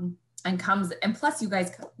 and plus you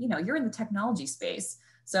guys, you're in the technology space.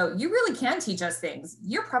 So you really can teach us things.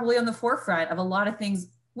 You're probably on the forefront of a lot of things.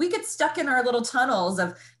 We get stuck in our little tunnels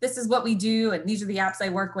of this is what we do, and these are the apps I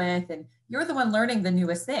work with, and you're the one learning the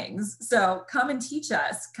newest things. So come and teach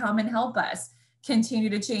us, come and help us continue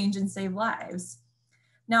to change and save lives.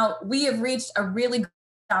 Now, we have reached a really good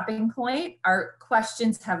stopping point. Our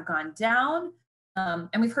questions have gone down,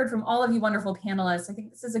 and we've heard from all of you wonderful panelists. I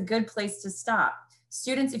think this is a good place to stop.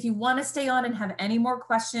 Students, if you want to stay on and have any more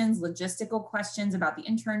questions, logistical questions about the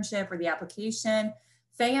internship or the application,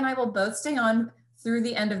 Faye and I will both stay on through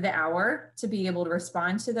the end of the hour to be able to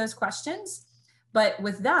respond to those questions. But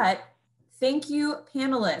with that, Thank you,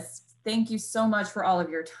 panelists. Thank you so much for all of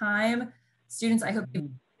your time. Students, I hope you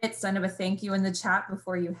send them a thank you in the chat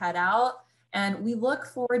before you head out. And we look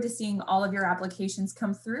forward to seeing all of your applications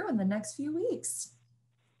come through in the next few weeks.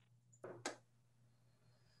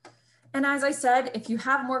 And as I said, if you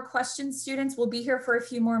have more questions, students, we'll be here for a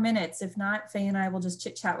few more minutes. If not, Faye and I will just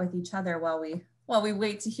chit chat with each other while we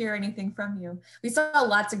wait to hear anything from you. We saw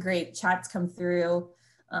lots of great chats come through,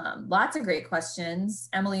 lots of great questions.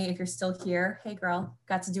 Emily, if you're still here, hey girl,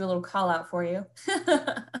 got to do a little call out for you.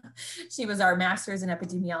 She was our master's in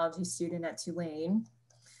epidemiology student at Tulane.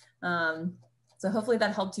 So hopefully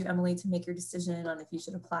that helped you, Emily, to make your decision on if you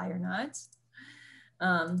should apply or not.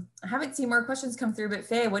 I haven't seen more questions come through, but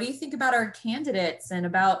Faye, what do you think about our candidates and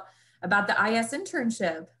about the IS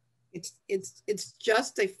internship? It's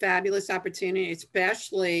just a fabulous opportunity,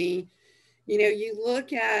 especially, you know, you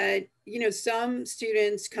look at, you know, some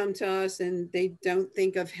students come to us and they don't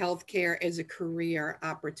think of healthcare as a career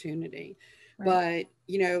opportunity, right. But,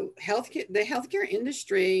 you know, the healthcare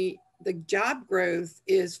industry, the job growth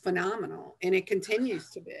is phenomenal and it continues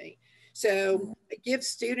to be. So it gives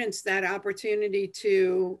students that opportunity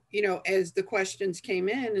to, you know, as the questions came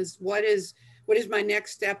in, is what is my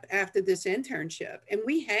next step after this internship? And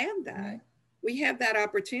we have that. Right. We have that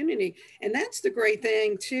opportunity. And that's the great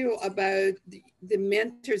thing too about the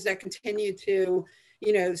mentors that continue to,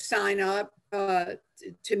 you know, sign up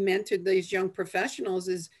to mentor these young professionals,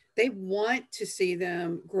 is they want to see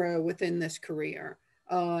them grow within this career.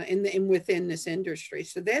 And within this industry.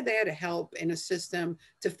 So they're there to help and assist them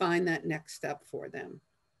to find that next step for them.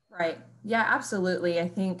 Right. Yeah, absolutely. I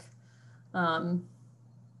think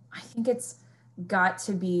it's got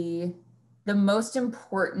to be the most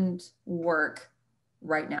important work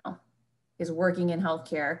right now is working in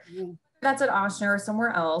healthcare. Mm-hmm. That's at Ochsner or somewhere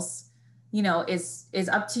else, you know, is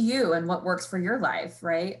up to you and what works for your life,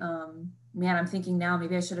 right? Man, I'm thinking now,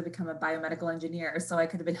 maybe I should have become a biomedical engineer so I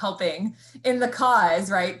could have been helping in the cause,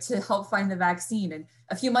 right, to help find the vaccine. And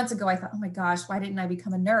a few months ago, I thought, oh my gosh, why didn't I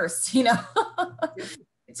become a nurse, you know,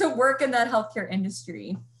 to work in that healthcare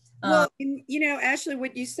industry? Well, you know, Ashley,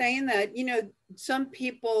 what you saying that, you know, some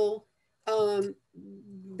people,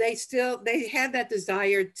 they have that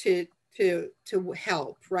desire to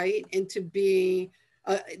help, right, and to be,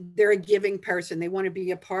 they're a giving person. They want to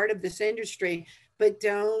be a part of this industry, but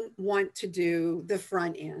don't want to do the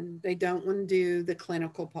front end. They don't want to do the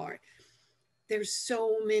clinical part. There's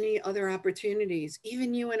so many other opportunities.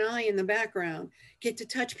 Even you and I in the background get to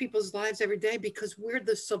touch people's lives every day because we're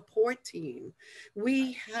the support team.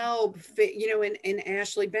 We help, you know, and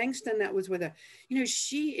Ashley Bankston that was with her, you know,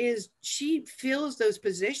 she fills those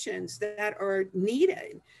positions that are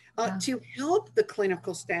needed. To help the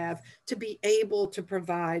clinical staff to be able to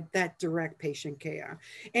provide that direct patient care.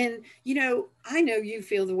 And, you know, I know you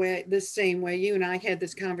feel the same way. You and I had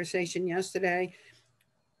this conversation yesterday.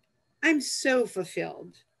 I'm so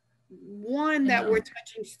fulfilled. One, that we're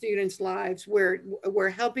touching students' lives, we're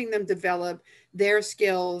helping them develop their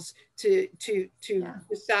skills to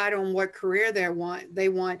decide on what career they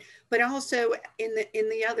want, but also in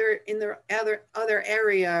the other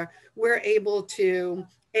area, we're able to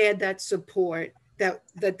add that support that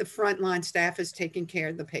the frontline staff is taking care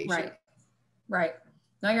of the patient. Right.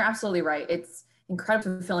 No, you're absolutely right. It's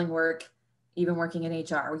incredibly fulfilling work, even working in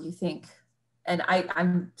HR, where you think, and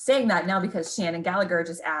I'm saying that now because Shannon Gallagher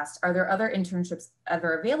just asked, are there other internships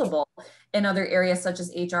ever available in other areas such as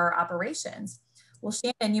HR operations? Well,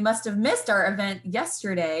 Shannon, you must have missed our event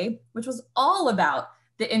yesterday, which was all about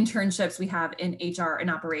the internships we have in HR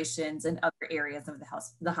and operations and other areas of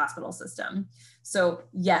the hospital system. So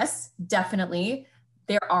yes, definitely.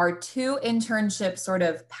 There are 2 internship sort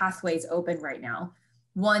of pathways open right now.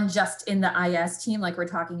 One just in the IS team, like we're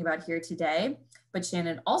talking about here today, but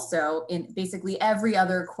Shannon also in basically every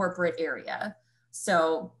other corporate area.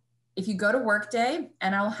 So if you go to Workday,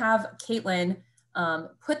 and I'll have Caitlin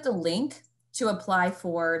put the link to apply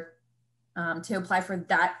for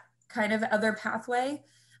that kind of other pathway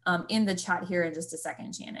in the chat here in just a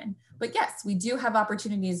second, Shannon. But yes, we do have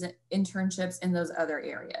opportunities, internships in those other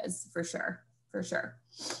areas for sure.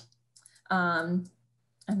 And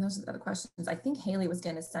those are the other questions. I think Haley was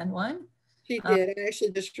going to send one. She did. I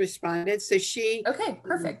actually just responded. So she. Okay,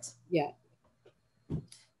 perfect. Yeah.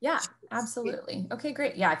 Yeah, absolutely. Okay,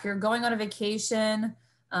 great. Yeah, if you're going on a vacation,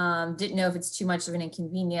 didn't know if it's too much of an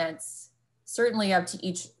inconvenience, certainly up to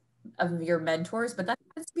each of your mentors, but that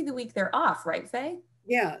has to be the week they're off, right, Faye?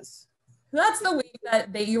 Yes. That's the week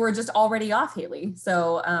that you were just already off, Haley.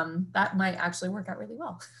 So that might actually work out really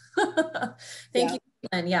well. Thank you,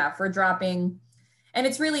 Caitlin, for dropping. And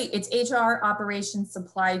it's HR, operations,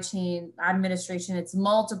 supply chain, administration. It's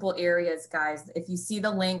multiple areas, guys. If you see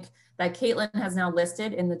the link that Caitlin has now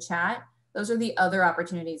listed in the chat, those are the other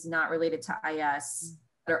opportunities not related to IS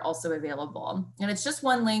that are also available. And it's just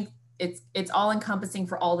one link. It's all encompassing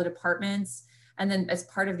for all the departments. And then as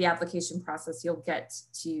part of the application process,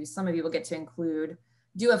 some of you will get to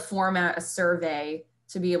do a format, a survey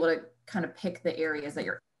to be able to kind of pick the areas that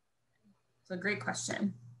you're in. So great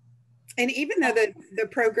question. And even though the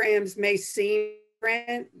programs may seem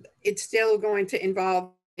different, it's still going to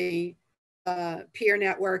involve a peer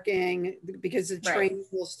networking because the training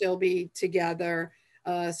will still be together.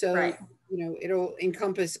 So, it'll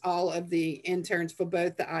encompass all of the interns for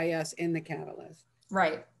both the IS and the Catalyst.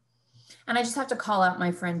 Right. And I just have to call out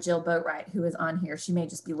my friend Jill Boatwright, who is on here. She may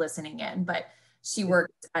just be listening in, but she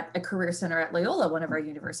works at a career center at Loyola, one of our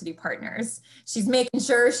university partners. She's making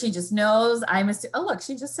sure she just knows. Oh, look,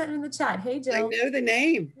 she just sent it in the chat. Hey, Jill. I know the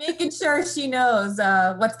name. Making sure she knows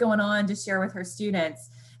what's going on to share with her students.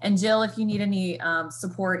 And Jill, if you need any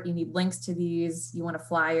support, you need links to these, you want a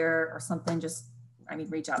flyer or something,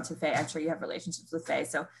 reach out to Faye. I'm sure you have relationships with Faye.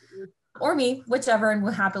 So, or me, whichever, and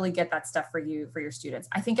we'll happily get that stuff for you, for your students.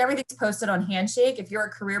 I think everything's posted on Handshake. If you're a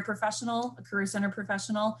career professional, a career center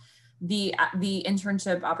professional, the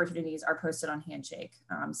internship opportunities are posted on Handshake.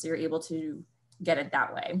 So you're able to get it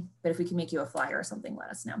that way. But if we can make you a flyer or something, let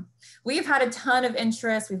us know. We've had a ton of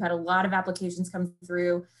interest. We've had a lot of applications come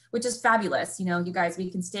through, which is fabulous. You guys, we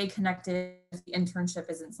can stay connected if the internship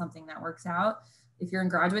isn't something that works out. If you're in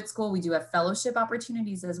graduate school, we do have fellowship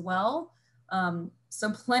opportunities as well.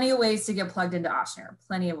 So plenty of ways to get plugged into Ochsner,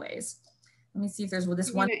 plenty of ways. Let me see if there's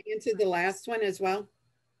this one. You answer the last one as well?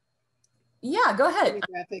 Yeah, go ahead.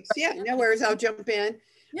 Demographics. Yeah, no worries, I'll jump in.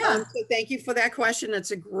 Yeah. So thank you for that question.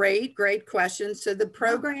 It's a great question. So the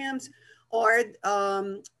programs are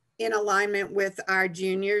in alignment with our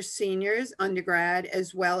juniors, seniors, undergrad,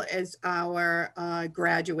 as well as our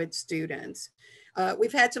graduate students.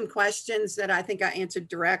 We've had some questions that I think I answered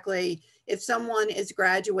directly. If someone is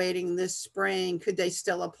graduating this spring, could they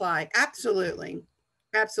still apply? Absolutely,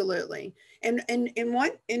 absolutely. And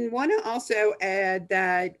want to also add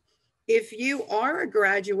that if you are a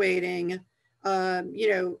graduating,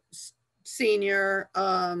 senior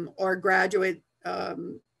or graduate,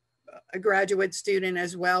 a graduate student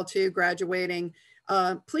as well too, graduating,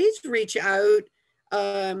 please reach out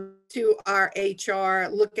to our HR,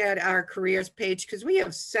 look at our careers page, because we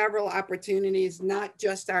have several opportunities, not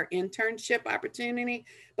just our internship opportunity,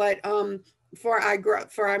 but for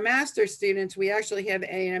our master's students, we actually have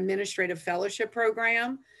an administrative fellowship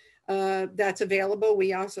program that's available. We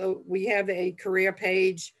have a career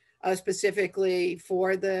page specifically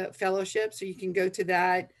for the fellowship, so you can go to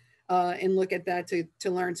that and look at that to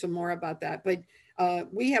learn some more about that. But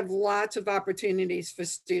we have lots of opportunities for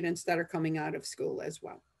students that are coming out of school as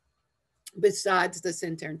well, besides this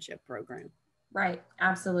internship program. Right,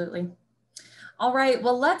 absolutely. All right,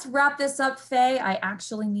 well, let's wrap this up, Faye. I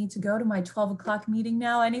actually need to go to my 12 o'clock meeting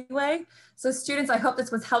now anyway. So students, I hope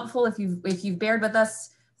this was helpful. If you've bared with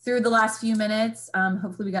us through the last few minutes,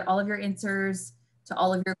 hopefully we got all of your answers to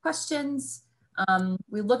all of your questions.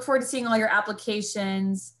 We look forward to seeing all your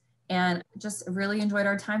applications, and just really enjoyed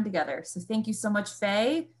our time together. So thank you so much,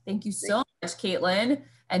 Faye. Thank you so much, Caitlin,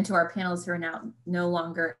 and to our panelists who are now no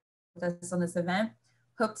longer with us on this event.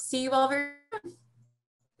 Hope to see you all very soon.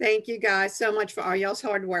 Thank you guys so much for all y'all's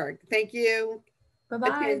hard work. Thank you. Bye-bye.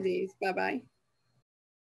 Attendees. Bye-bye.